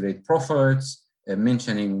those great prophets,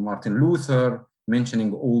 mentioning Martin Luther,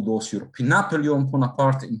 mentioning all those European, Napoleon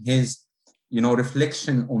Bonaparte in his,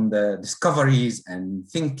 reflection on the discoveries and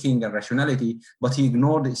thinking and rationality, but he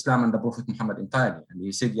ignored Islam and the Prophet Muhammad entirely. And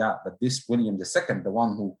he said, but this William II, the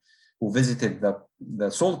one who visited the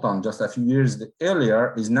Sultan just a few years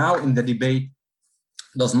earlier, is now in the debate,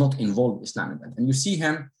 does not involve Islam in that. And you see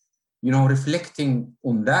him, reflecting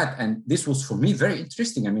on that. And this was for me very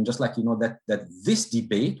interesting. I mean, just like, that this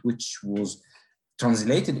debate, which was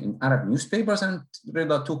translated in Arab newspapers, and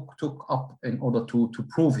Rida took up in order to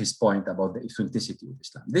prove his point about the authenticity of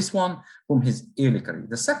Islam. This one from his early career.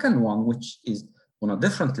 The second one, which is on a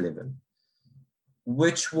different level,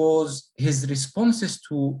 which was his responses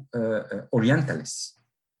to Orientalists,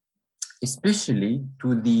 especially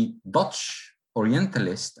to the Dutch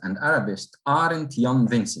Orientalist and Arabist Arend Jan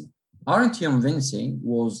Wensing. Arend Jan Wensing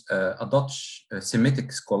was a Dutch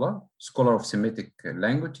Semitic scholar of Semitic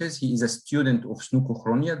languages. He is a student of Snouck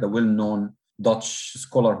Groningen, the well-known Dutch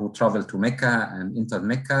scholar who traveled to Mecca and entered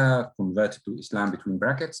Mecca, converted to Islam between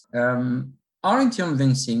brackets. Arend Jan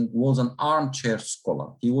Wensing was an armchair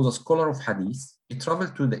scholar. He was a scholar of Hadith. He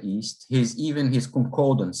traveled to the East. His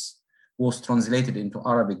concordance was translated into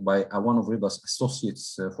Arabic by one of Rida's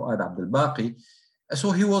associates, Fuad Abdel Baqi. So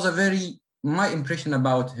he was my impression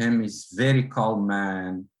about him is very calm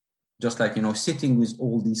man, just like, sitting with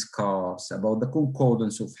all these scholars about the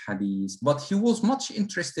concordance of Hadith. But he was much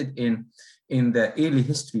interested in the early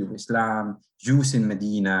history of Islam, Jews in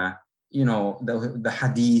Medina, the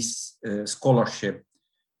Hadith scholarship.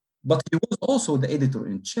 But he was also the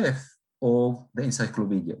editor-in-chief of the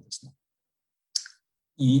Encyclopedia of Islam.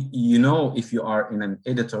 If you are in an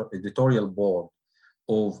editorial board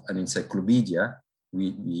of an encyclopedia,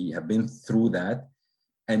 we have been through that,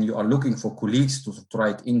 and you are looking for colleagues to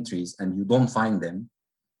write entries and you don't find them,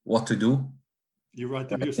 what to do? You write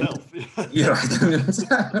them yourself. You write them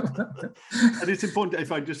yourself. And it's important, if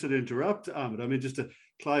I just interrupt, Ahmed, I mean, just to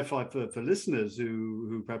clarify for listeners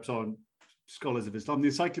who perhaps aren't scholars of Islam, the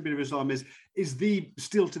Encyclopedia of Islam is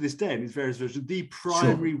still to this day in its various versions, the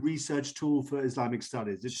primary research tool for Islamic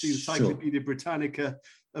studies. It's the Encyclopedia Britannica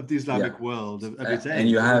of the Islamic world of its age. And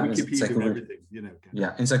you have Wikipedia and everything,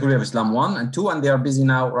 Yeah, Encyclopedia of Islam 1 and 2, and they are busy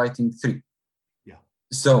now writing 3. Yeah.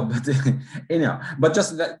 So, but anyhow, but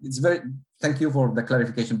just that, thank you for the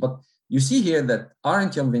clarification. But you see here that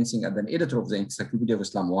Arend Jan Wensing, the editor of the Encyclopedia of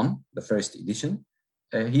Islam 1, the first edition,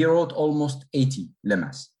 he wrote almost 80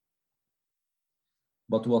 lemmas.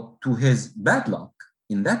 But to his bad luck,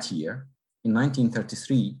 in that year, in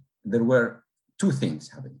 1933, there were two things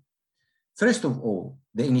happening. First of all,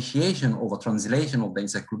 the initiation of a translation of the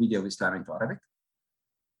Encyclopedia of Islam into Arabic.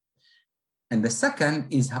 And the second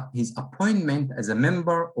is his appointment as a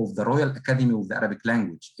member of the Royal Academy of the Arabic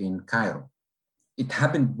Language in Cairo. It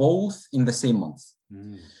happened both in the same month.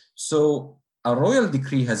 So a royal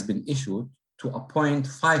decree has been issued to appoint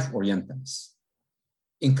 5 Orientalists,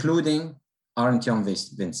 including Arend Jan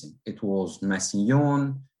Wensing. It was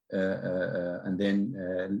Massillon, and then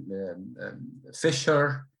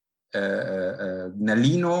Fisher,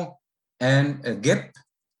 Nalino, and Gibb,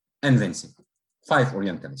 and Vincing. 5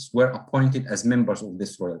 Orientalists were appointed as members of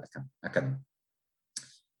this Royal Academy.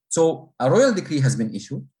 So a royal decree has been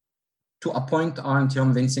issued to appoint Arend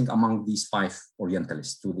Jan Vincing among these 5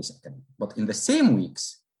 Orientalists to this academy. But in the same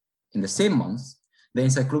weeks, in the same months, the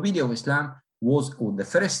Encyclopedia of Islam or the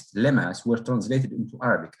first lemmas were translated into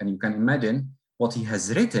Arabic. And you can imagine what he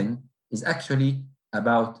has written is actually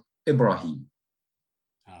about Ibrahim.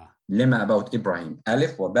 Lemma about Ibrahim,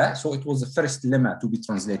 Alif or Ba. So it was the first lemma to be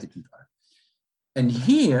translated into Arabic. And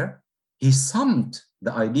here he summed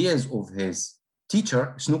the ideas of his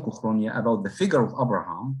teacher, Snoek Ochronia, about the figure of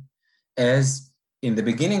Abraham as in the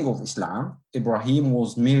beginning of Islam, Ibrahim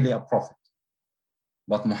was merely a prophet.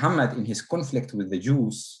 But Muhammad, in his conflict with the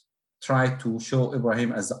Jews, tried to show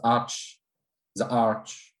Ibrahim as the arch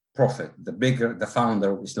prophet, the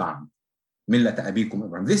founder of Islam. Millat Abikum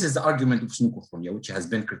Ibrahim. This is the argument of Snoek Ochronia, which has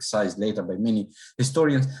been criticized later by many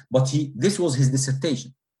historians, but this was his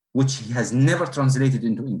dissertation, which he has never translated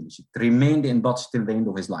into English. It remained in Dutch till the end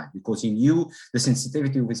of his life because he knew the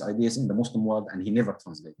sensitivity of his ideas in the Muslim world and he never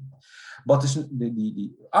translated. But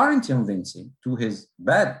the Arend Jan Vincing, to his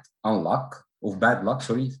bad luck,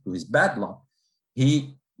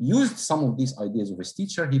 he used some of these ideas of his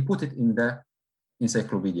teacher. He put it in the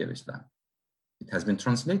Encyclopedia of Islam. It has been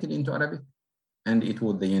translated into Arabic, and it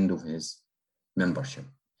was the end of his membership.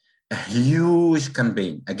 A huge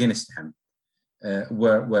campaign against him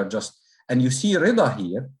were just, and you see Rida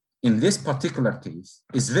here, in this particular case,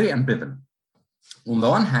 is very ambivalent. On the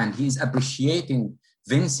one hand, he is appreciating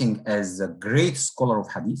Vincing as a great scholar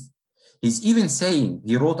of hadith. He's even saying,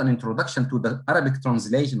 he wrote an introduction to the Arabic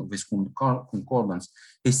translation of his concordance.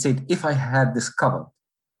 He said, if I had discovered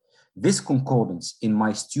this concordance in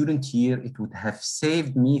my student year, it would have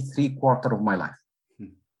saved me 3/4 of my life.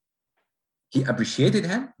 He appreciated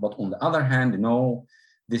him, but on the other hand,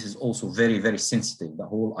 this is also very, very sensitive. The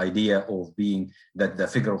whole idea of being that the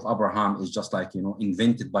figure of Abraham is just like,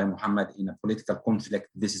 invented by Muhammad in a political conflict.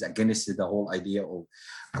 This is against the whole idea of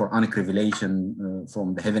Quranic revelation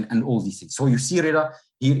from the heaven and all these things. So you see, Rida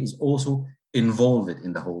here is also involved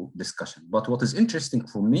in the whole discussion. But what is interesting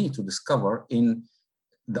for me to discover in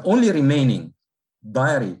the only remaining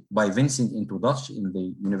diary by Vincing into Dutch in the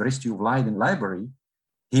University of Leiden library,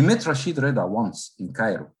 he met Rashid Rida once in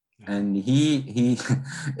Cairo. And he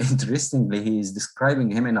interestingly, he is describing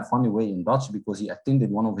him in a funny way in Dutch because he attended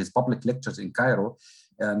one of his public lectures in Cairo.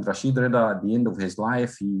 And Rashid Rida, at the end of his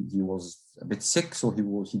life, he was a bit sick, so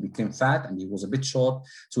he became fat and he was a bit short.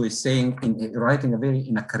 So he's saying, writing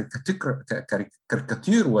in a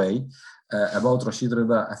caricature way about Rashid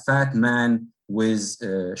Rida, a fat man with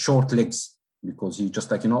short legs. Because he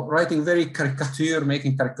just writing very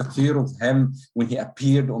making caricature of him when he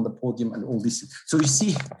appeared on the podium and all this. So you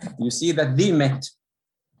see that they met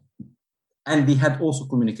and they had also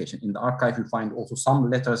communication. In the archive, you find also some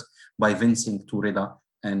letters by Vincing to Rida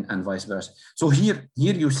and vice versa. So here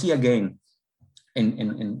you see again,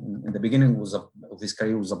 in the beginning of his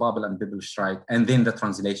career was the Babel and Bible strike, and then the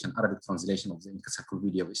Arabic translation of the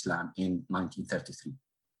Encyclopedia of Islam in 1933.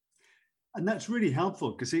 And that's really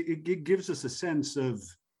helpful because it gives us a sense of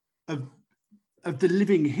the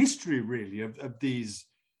living history, really, of these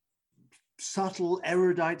subtle,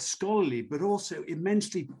 erudite, scholarly, but also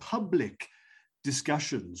immensely public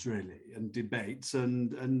discussions, really, and debates,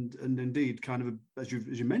 and indeed, kind of, as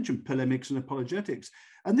you mentioned, polemics and apologetics.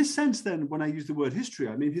 And this sense, then, when I use the word history,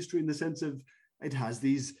 I mean history in the sense of it has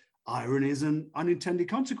these ironies and unintended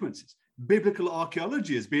consequences. Biblical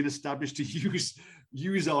archaeology has been established to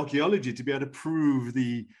use archaeology to be able to prove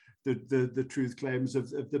the truth claims of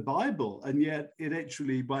the Bible, and yet it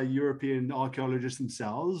actually, by European archaeologists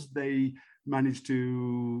themselves, they managed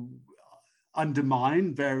to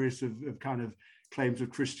undermine various of kind of claims of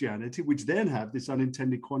Christianity, which then have this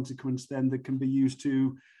unintended consequence then that can be used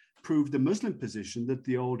to prove the Muslim position that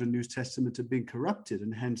the Old and New Testament have been corrupted,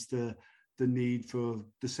 and hence the need for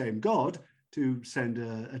the same God to send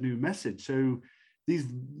a new message. So these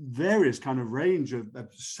various kind of range of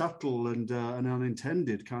subtle and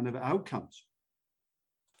unintended kind of outcomes.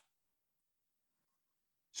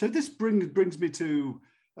 So this brings me to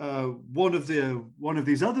one of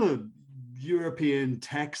these other European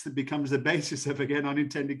texts that becomes the basis of, again,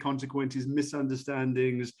 unintended consequences,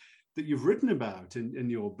 misunderstandings that you've written about in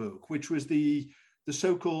your book, which was the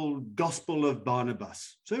so-called Gospel of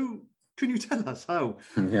Barnabas. So can you tell us how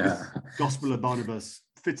the Gospel of Barnabas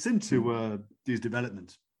fits into these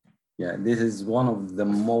developments? Yeah, this is one of the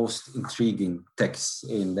most intriguing texts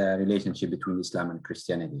in the relationship between Islam and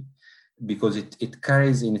Christianity. because it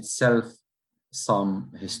carries in itself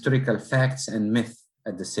some historical facts and myth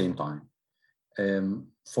at the same time.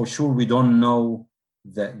 For sure, we don't know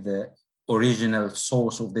the original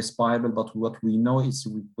source of this Bible, but what we know is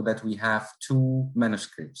that we have two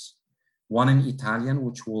manuscripts, one in Italian,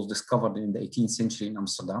 which was discovered in the 18th century in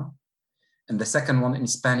Amsterdam, and the second one in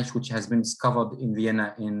Spanish, which has been discovered in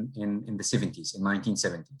Vienna in the 70s, in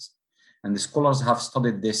 1970s. And the scholars have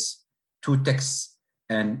studied these two texts,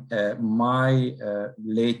 and my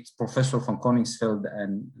late professor from Koningsfeld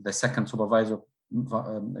and the second supervisor,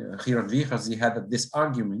 Gerard Wiegers, he had this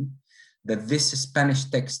argument that this Spanish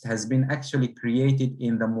text has been actually created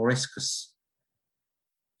in the Moriscos,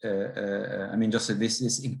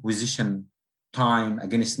 this Inquisition time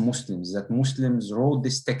against Muslims, that Muslims wrote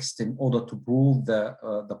this text in order to prove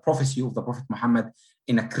the prophecy of the Prophet Muhammad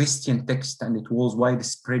in a Christian text, and it was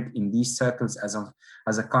widespread in these circles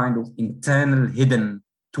as a kind of internal hidden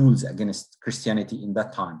tools against Christianity in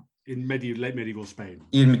that time. In late medieval Spain.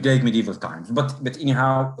 In late medieval times. But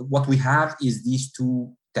anyhow, what we have is these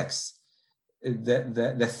two texts.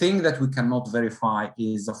 The thing that we cannot verify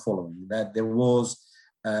is the following: that there was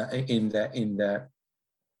in the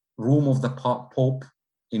room of the Pope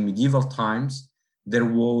in medieval times, there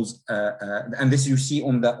was and this you see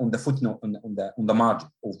on the footnote on the margin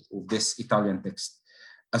of this Italian text,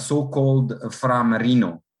 a so-called Fra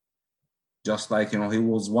Marino, just like, he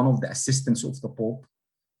was one of the assistants of the Pope.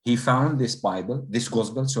 He found this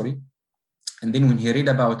gospel, and then when he read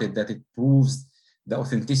about it, that it proves the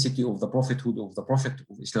authenticity of the prophethood of the Prophet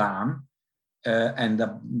of Islam, and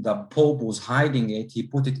the Pope was hiding it, he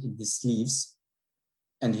put it in his sleeves,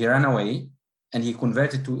 and he ran away, and he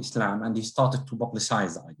converted to Islam, and he started to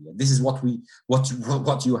publicize the idea. This is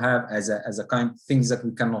what you have as a kind of things that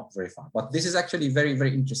we cannot verify. But this is actually very,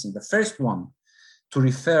 very interesting. The first one to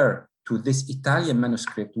refer to this Italian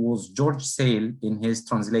manuscript was George Sale in his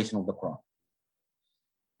translation of the Quran.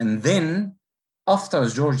 And then after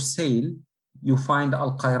George Sale, you find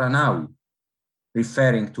Al-Qairanawi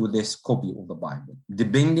referring to this copy of the Bible,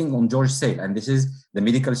 depending on George Sale. And this is the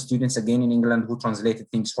medical students again in England who translated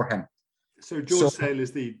things for him. So George Sale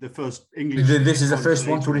is the first English. This is the first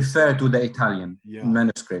one to refer to the Italian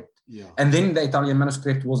manuscript. Yeah. And then the Italian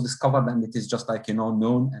manuscript was discovered, and it is just like,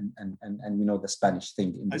 known and the Spanish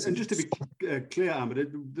thing. And just to be clear, Ahmed,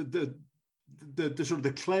 the sort of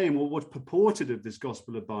the claim, or what's purported of this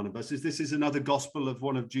Gospel of Barnabas, is this is another gospel of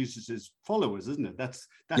one of Jesus's followers, isn't it? That's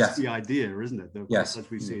yes. The idea, isn't it? Yes. As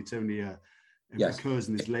we see, it's only occurs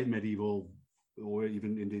in this late medieval or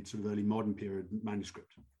even indeed sort of early modern period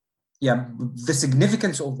manuscript. Yeah, the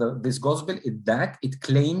significance of this gospel is that it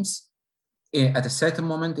claims at a certain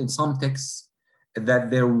moment in some texts that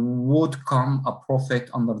there would come a prophet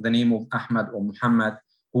under the name of Ahmad or Muhammad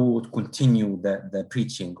who would continue the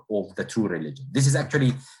preaching of the true religion. This is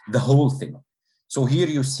actually the whole thing. So here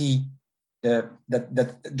you see that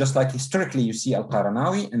just like historically you see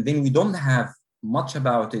Al-Qaranawi, and then we don't have much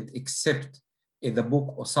about it except in the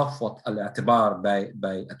book of Safwat al-Atibar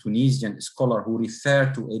by a Tunisian scholar who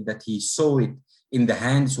referred to it that he saw it in the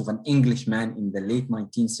hands of an Englishman in the late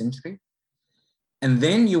 19th century. And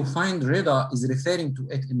then you find Rida is referring to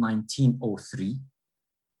it in 1903,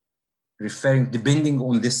 depending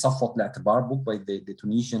on this Safwat al-Atibar book by the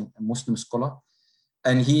Tunisian Muslim scholar.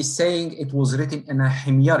 And he's saying it was written in a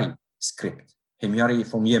Himyari script, Himyari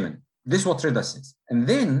from Yemen. This is what Rida says. And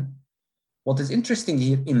then what is interesting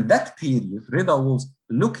here, in that period, Rida was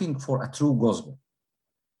looking for a true gospel.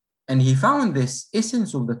 And he found this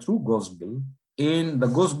essence of the true gospel in the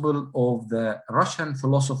gospel of the Russian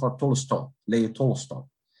philosopher Tolstoy, Lev Tolstoy.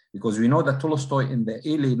 Because we know that Tolstoy in the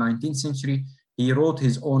early 19th century, he wrote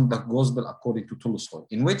his own The Gospel According to Tolstoy,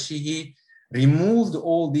 in which he removed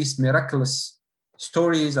all these miraculous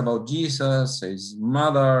stories about Jesus, his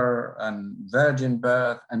mother and virgin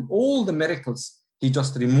birth, and all the miracles. He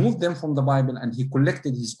just removed them from the Bible, and he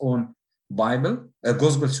collected his own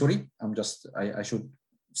gospel, sorry. I should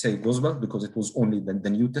say gospel because it was only the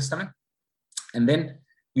New Testament. And then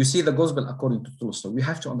you see the gospel according to Tolstoy. We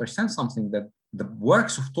have to understand something, that the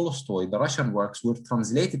works of Tolstoy, the Russian works, were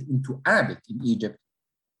translated into Arabic in Egypt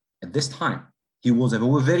at this time. He was a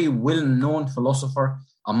very well-known philosopher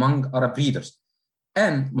among Arab readers.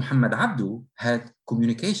 And Muhammad Abdu had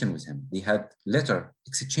communication with him. They had letter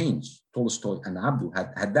exchange. Tolstoy and Abdu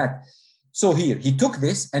had that. So here, he took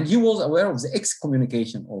this, and he was aware of the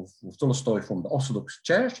excommunication of Tolstoy from the Orthodox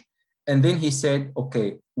Church. And then he said,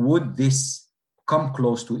 okay, would this come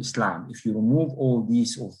close to Islam if you remove all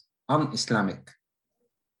these of un-Islamic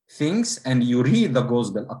things and you read the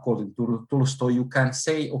gospel according to Tolstoy? You can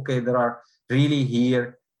say, okay, there are really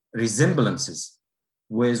here resemblances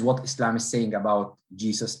with what Islam is saying about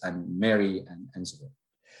Jesus and Mary and so on.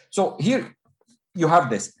 So here you have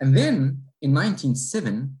this. And then in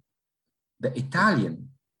 1907, the Italian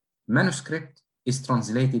manuscript is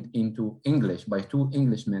translated into English by two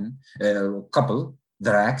Englishmen, couple,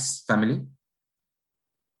 the Racks family.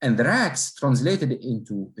 And the Racks translated it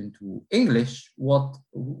into English. What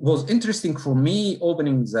was interesting for me,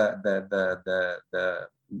 opening the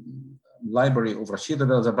library of Rashid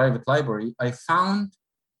Rida, the private library, I found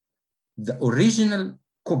the original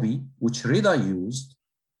copy which Rida used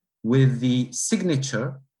with the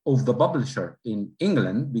signature of the publisher in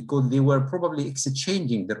England, because they were probably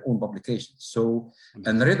exchanging their own publications. So,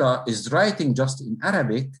 and Rida is writing just in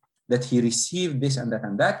Arabic that he received this and that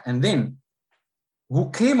and that. And then who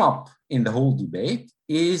came up in the whole debate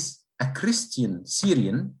is a Christian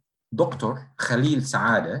Syrian doctor, Khalil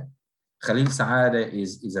Saada. Khalil Saada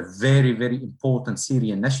is a very, very important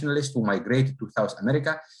Syrian nationalist who migrated to South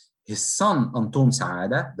America. His son, Anton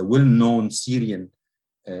Saada, the well-known Syrian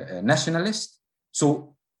nationalist.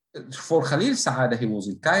 So for Khalil Saada, he was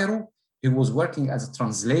in Cairo. He was working as a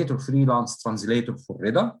translator, freelance translator for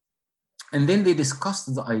Rida. And then they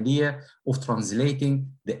discussed the idea of translating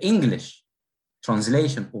the English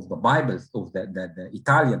translation of the Bible, of the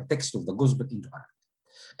Italian text of the Gospel into Arabic.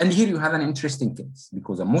 And here you have an interesting case,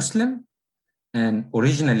 because a Muslim and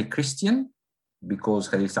originally Christian, because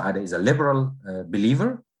Khalil Saada is a liberal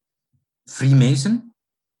believer, Freemason,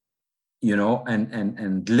 you know,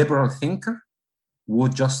 and liberal thinker,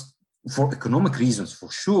 would just, for economic reasons, for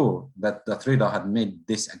sure, that Rida had made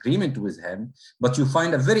this agreement with him. But you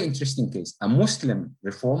find a very interesting case, a Muslim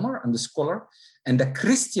reformer and a scholar and a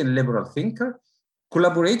Christian liberal thinker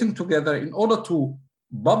collaborating together in order to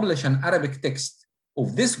publish an Arabic text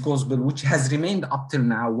of this gospel, which has remained up till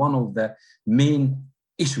now one of the main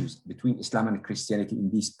issues between Islam and Christianity in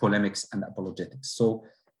these polemics and apologetics. So,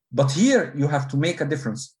 but here you have to make a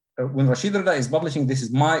difference. When Rashid Rida is publishing, this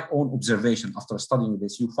is my own observation after studying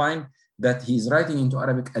this, you find that he is writing into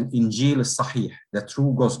Arabic Al-Injil al-Sahih, the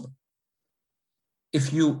true gospel.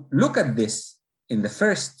 If you look at this at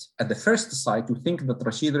the first sight, you think that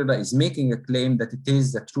Rashid Rida is making a claim that it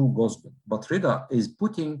is the true gospel, but Rida is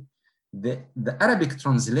putting the Arabic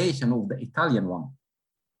translation of the Italian one.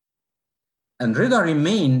 And Rida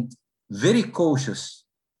remained very cautious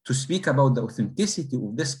to speak about the authenticity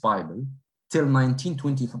of this Bible till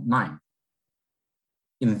 1929.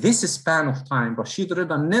 In this span of time, Rashid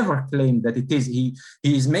Rida never claimed that it is, he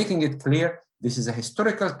is making it clear, this is a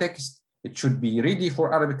historical text, it should be ready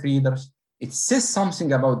for Arabic readers. It says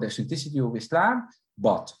something about the authenticity of Islam,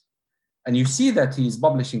 but, and you see that he is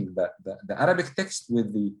publishing the Arabic text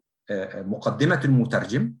with the مقدمة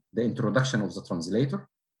المترجم, the introduction of the translator,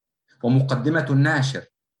 ومقدمة الناشر,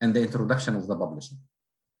 and the introduction of the publisher.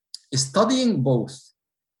 Studying both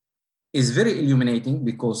is very illuminating,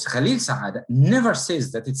 because Khalil Saada never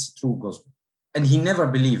says that it's true gospel, and he never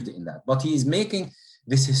believed in that, but he is making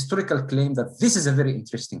this historical claim that this is a very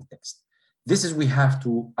interesting text. This is, we have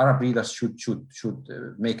to, Arab readers should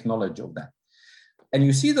make knowledge of that. And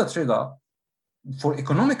you see that Rida, for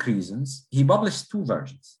economic reasons, he published two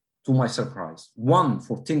versions, to my surprise. One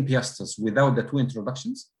for 10 piastres without the two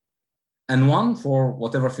introductions, and one for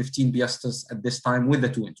whatever 15 piastres at this time with the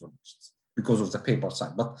two introductions, because of the paper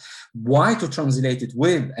side. But why to translate it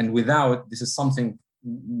with and without, this is something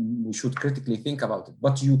we should critically think about it.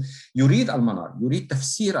 But you read Al-Manar, you read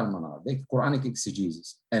Tafsir Al-Manar, the Quranic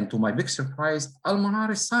exegesis, and to my big surprise,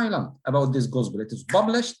 Al-Manar is silent about this gospel. It is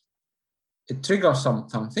published, it triggers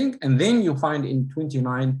something, and then you find in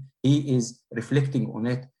 29, he is reflecting on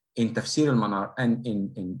it in Tafsir Al-Manar and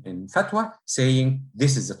in Fatwa, saying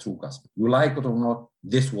this is the true gospel. You like it or not,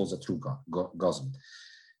 this was a true gospel.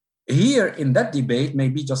 Here in that debate,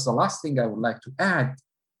 maybe just the last thing I would like to add,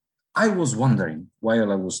 I was wondering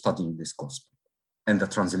while I was studying this gospel and the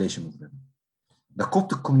translation of them, the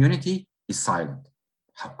Coptic community is silent.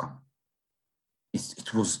 How come?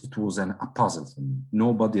 It was a puzzle for me.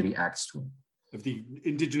 Nobody reacts to it. Of the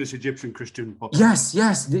indigenous Egyptian Christian population.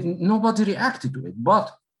 Yes, nobody reacted to it.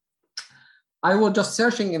 But I was just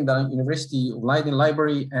searching in the University of Leiden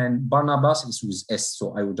library, and Barnabas is with S.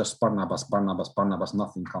 So I would just Barnabas,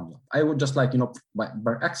 nothing comes up. I would just by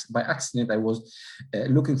accident, I was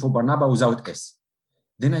looking for Barnabas without S.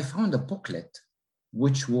 Then I found a booklet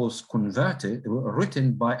which was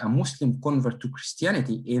written by a Muslim convert to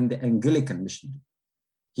Christianity in the Anglican missionary.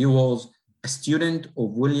 He was a student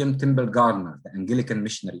of William Temple Gardner, the Anglican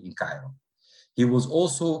missionary in Cairo. He was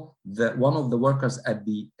also one of the workers at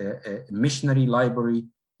the missionary library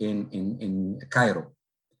in Cairo.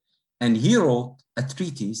 And he wrote a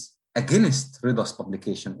treatise against Rida's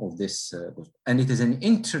publication of this book. And it is an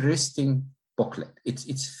interesting booklet.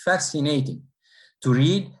 It's fascinating to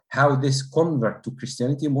read how this convert to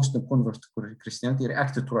Christianity, Muslim convert to Christianity,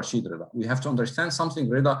 reacted to Rashid Rida. We have to understand something.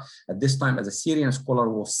 Rida, at this time, as a Syrian scholar,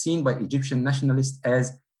 was seen by Egyptian nationalists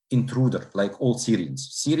as intruder, like all Syrians.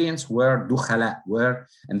 Syrians were dukhala,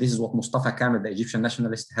 and this is what Mustafa Kamel, the Egyptian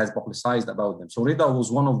nationalist, has publicized about them. So Rida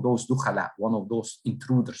was one of those dukhala, one of those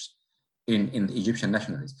intruders in the Egyptian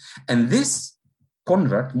nationalists. And this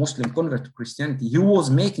convert, Muslim convert to Christianity, he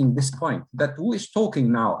was making this point that who is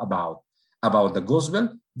talking now about the gospel,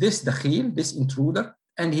 this dakhil, this intruder,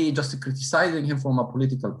 and he just criticizing him from a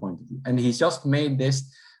political point of view. And he just made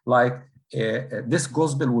this like, this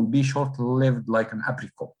gospel will be short-lived like an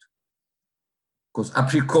apricot. Because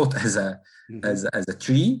apricot as a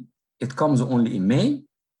tree, it comes only in May.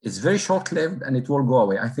 It's very short-lived and it will go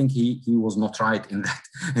away. I think he was not right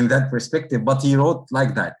in that perspective, but he wrote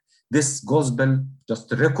like that. This gospel,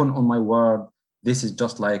 just reckon on my word, this is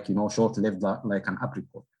just like, short-lived like an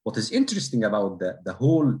apricot. What is interesting about the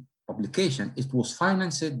whole publication, it was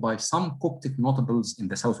financed by some Coptic notables in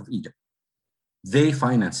the south of Egypt. They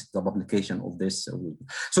financed the publication of this.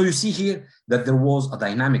 So you see here that there was a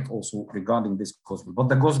dynamic also regarding this gospel. But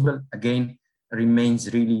the gospel, again,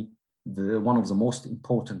 remains really one of the most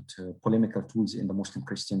important polemical tools in the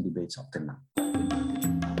Muslim-Christian debates up till now.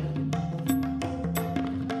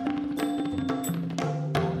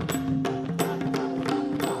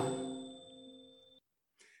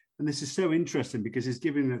 And this is so interesting because it's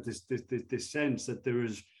giving us this sense that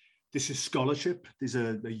this is scholarship. These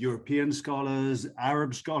are the European scholars,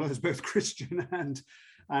 Arab scholars, both Christian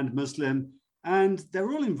and Muslim, and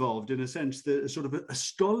they're all involved in a sense that sort of a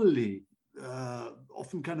scholarly,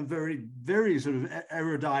 often kind of very, very sort of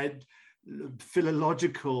erudite,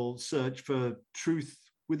 philological search for truth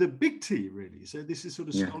with a big T, really. So this is sort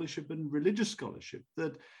of scholarship and religious scholarship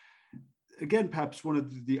that, again, perhaps one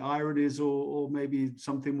of the ironies or maybe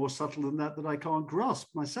something more subtle than that I can't grasp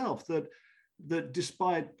myself, that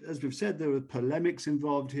despite, as we've said, there were polemics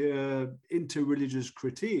involved here, interreligious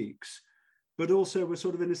critiques, but also we're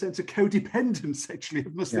sort of in a sense a codependence actually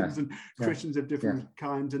of Muslims and Christians of different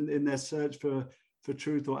kinds and in their search for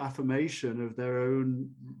truth or affirmation of their own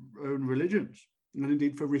religions, and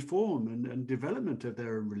indeed for reform and development of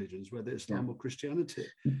their own religions, whether Islam or Christianity.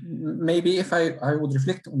 Maybe if I would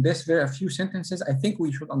reflect on this very a few sentences, I think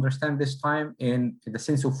we should understand this time in the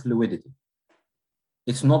sense of fluidity.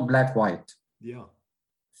 It's not black-white.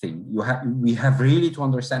 Thing. We have really to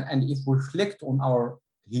understand, and if we reflect on our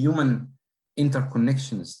human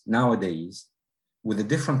interconnections nowadays with the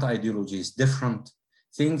different ideologies, different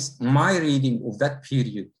things, my reading of that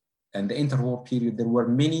period and the interwar period, there were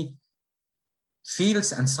many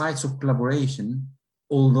fields and sites of collaboration,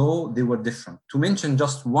 although they were different. To mention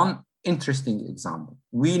just one interesting example,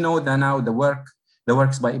 we know that now the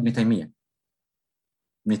works by Ibn Taymiyyah.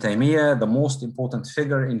 Ibn Taymiyyah, the most important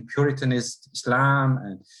figure in Puritanist Islam,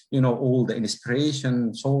 and all the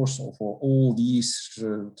inspiration source for all these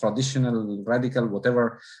traditional, radical,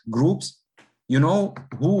 whatever groups.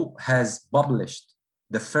 Who has published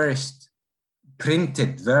the first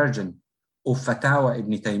printed version of Fatawa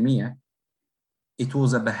Ibn Taymiyyah? It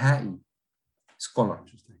was a Baha'i scholar,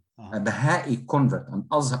 a Baha'i convert, an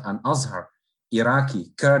Azhar,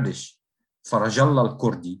 Iraqi, Kurdish, Farajallah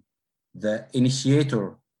al-Kurdi, the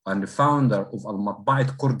initiator and the founder of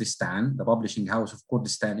Al-Matba'at Kurdistan, the publishing house of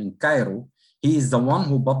Kurdistan in Cairo. He is the one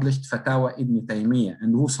who published Fatawa Ibn Taymiyyah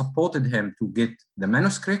and who supported him to get the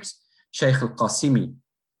manuscripts. Sheikh al-Qasimi,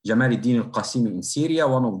 Jamal al-Din al-Qasimi in Syria,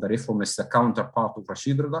 one of the reformists, the counterpart of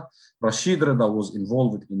Rashid Rida. Rashid Rida was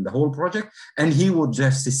involved in the whole project, and he would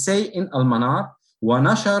just say in Al-Manar,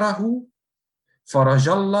 وَنَشَرَهُ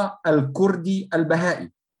Farajallah al-Kurdi al-Baha'i.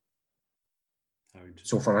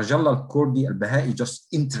 So Farajallah al-Kurdi al-Baha'i just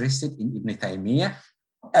interested in Ibn Taymiyyah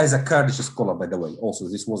as a Kurdish scholar, by the way. Also,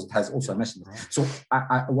 has also mentioned. So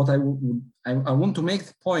I want to make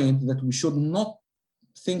the point that we should not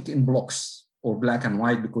think in blocks or black and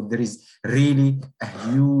white, because there is really a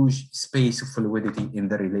huge space of fluidity in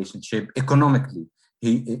the relationship, economically,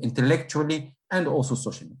 intellectually, and also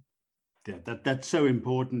socially. Yeah, that's so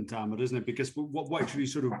important, Ahmed, isn't it? Because what actually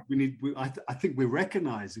sort of I think we're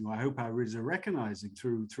recognizing, or I hope our readers are recognizing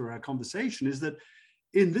through our conversation, is that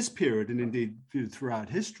in this period, and indeed throughout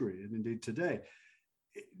history, and indeed today,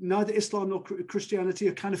 neither Islam nor Christianity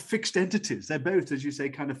are kind of fixed entities. They're both, as you say,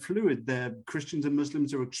 kind of fluid. Christians and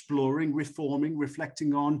Muslims are exploring, reforming,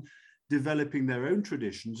 reflecting on, developing their own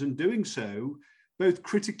traditions, and doing so both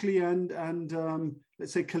critically and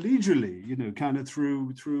let's say collegially, kind of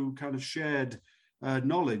through kind of shared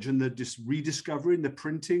knowledge and the just rediscovering, the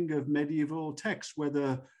printing of medieval texts,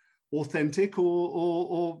 whether authentic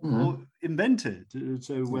or invented.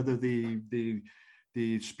 So whether the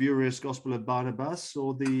spurious Gospel of Barnabas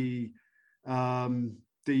or the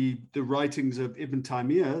writings of Ibn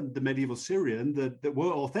Taymiyyah, the medieval Syrian, that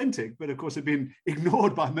were authentic, but of course have been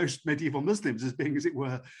ignored by most medieval Muslims as being, as it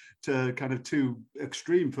were, to kind of too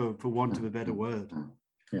extreme for want of a better word.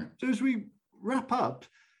 Yeah. So as we wrap up,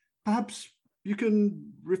 perhaps you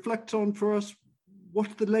can reflect on for us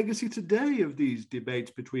what's the legacy today of these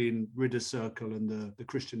debates between Rida's circle and the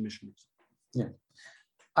Christian missionaries? Yeah.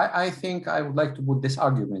 I think I would like to put this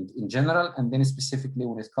argument in general and then specifically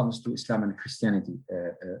when it comes to Islam and Christianity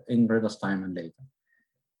in Rida's time and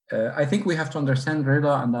later. I think we have to understand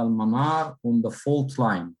Rida and Al-Manar on the fault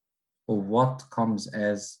line of what comes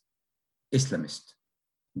as Islamist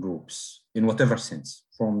groups in whatever sense,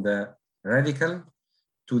 from the radical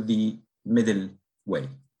to the middle way.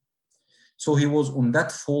 So he was on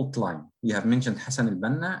that fault line. We have mentioned Hassan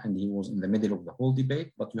al-Banna, and he was in the middle of the whole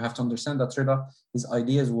debate, but you have to understand that Rida, his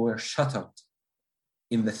ideas were shattered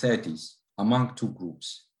in the 30s among two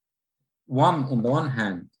groups. One, on the one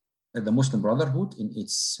hand, the Muslim Brotherhood in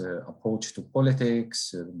its approach to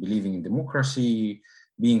politics, believing in democracy,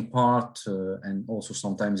 being part and also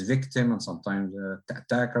sometimes victim and sometimes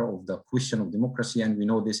attacker of the question of democracy. And we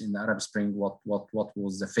know this in the Arab Spring, what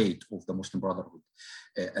was the fate of the Muslim Brotherhood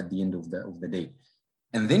at the end of the day.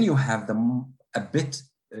 And then you have a bit,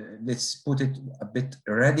 let's put it a bit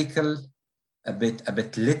radical, a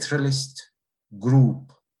bit literalist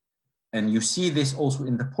group. And you see this also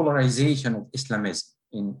in the polarization of Islamism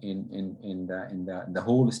in the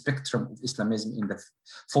whole spectrum of Islamism in the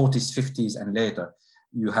 40s, 50s, and later.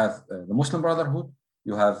 You have the Muslim Brotherhood,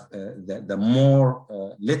 you have the more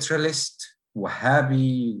literalist,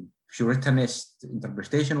 Wahhabi, Puritanist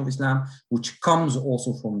interpretation of Islam, which comes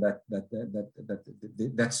also from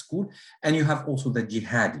that school, and you have also the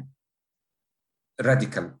jihadi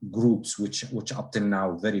radical groups, which up till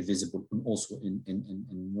now very visible and also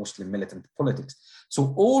in Muslim militant politics.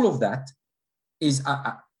 So all of that is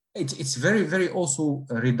it's very, very also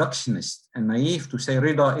reductionist and naive to say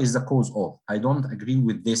Rida is the cause of. I don't agree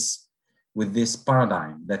with this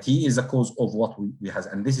paradigm that he is the cause of what we have.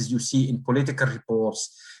 And this is, you see in political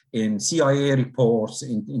reports, in CIA reports,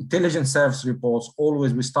 in intelligence service reports,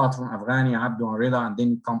 always we start from Afghani, Abdu and Rida, and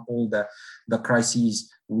then come all the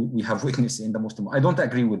crises we have witnessed in the Muslim. I don't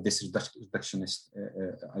agree with this reductionist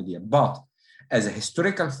idea, but as a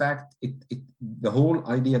historical fact, the whole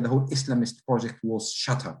idea, the whole Islamist project was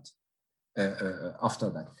shattered after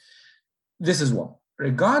that. This is one.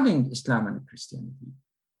 Regarding Islam and Christianity,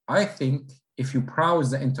 I think if you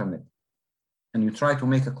browse the internet and you try to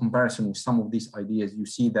make a comparison with some of these ideas, you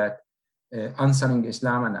see that answering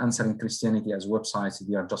Islam and answering Christianity as websites,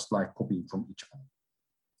 they are just like copying from each other.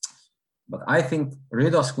 But I think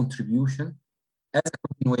Rida's contribution as a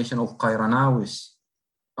continuation of Qairanawi's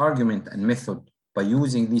argument and method by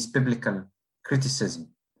using these biblical criticism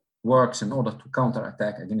works in order to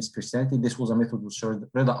counterattack against Christianity. This was a method which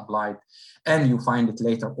Rida applied, and you find it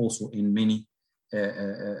later also in many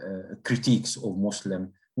critiques of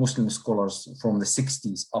Muslim scholars from the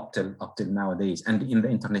 60s up till nowadays, and in the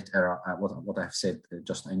internet era. What I've said,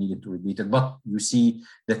 just I needed to repeat it, but you see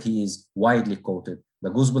that he is widely quoted. The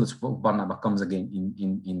Gospel of Barnabas comes again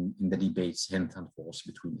in the debates, hence and forth,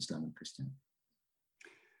 between Islam and Christianity.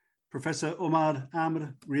 Professor Omar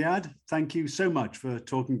Amr Riyad, thank you so much for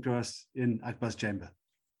talking to us in Akbar's Chamber.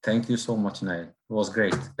 Thank you so much, Nail. It was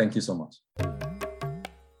great. Thank you so much.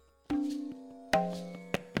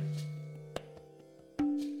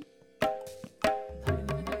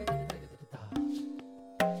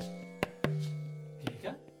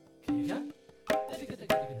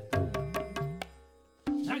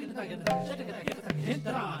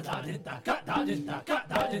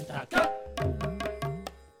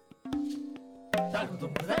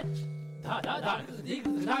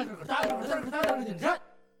 Da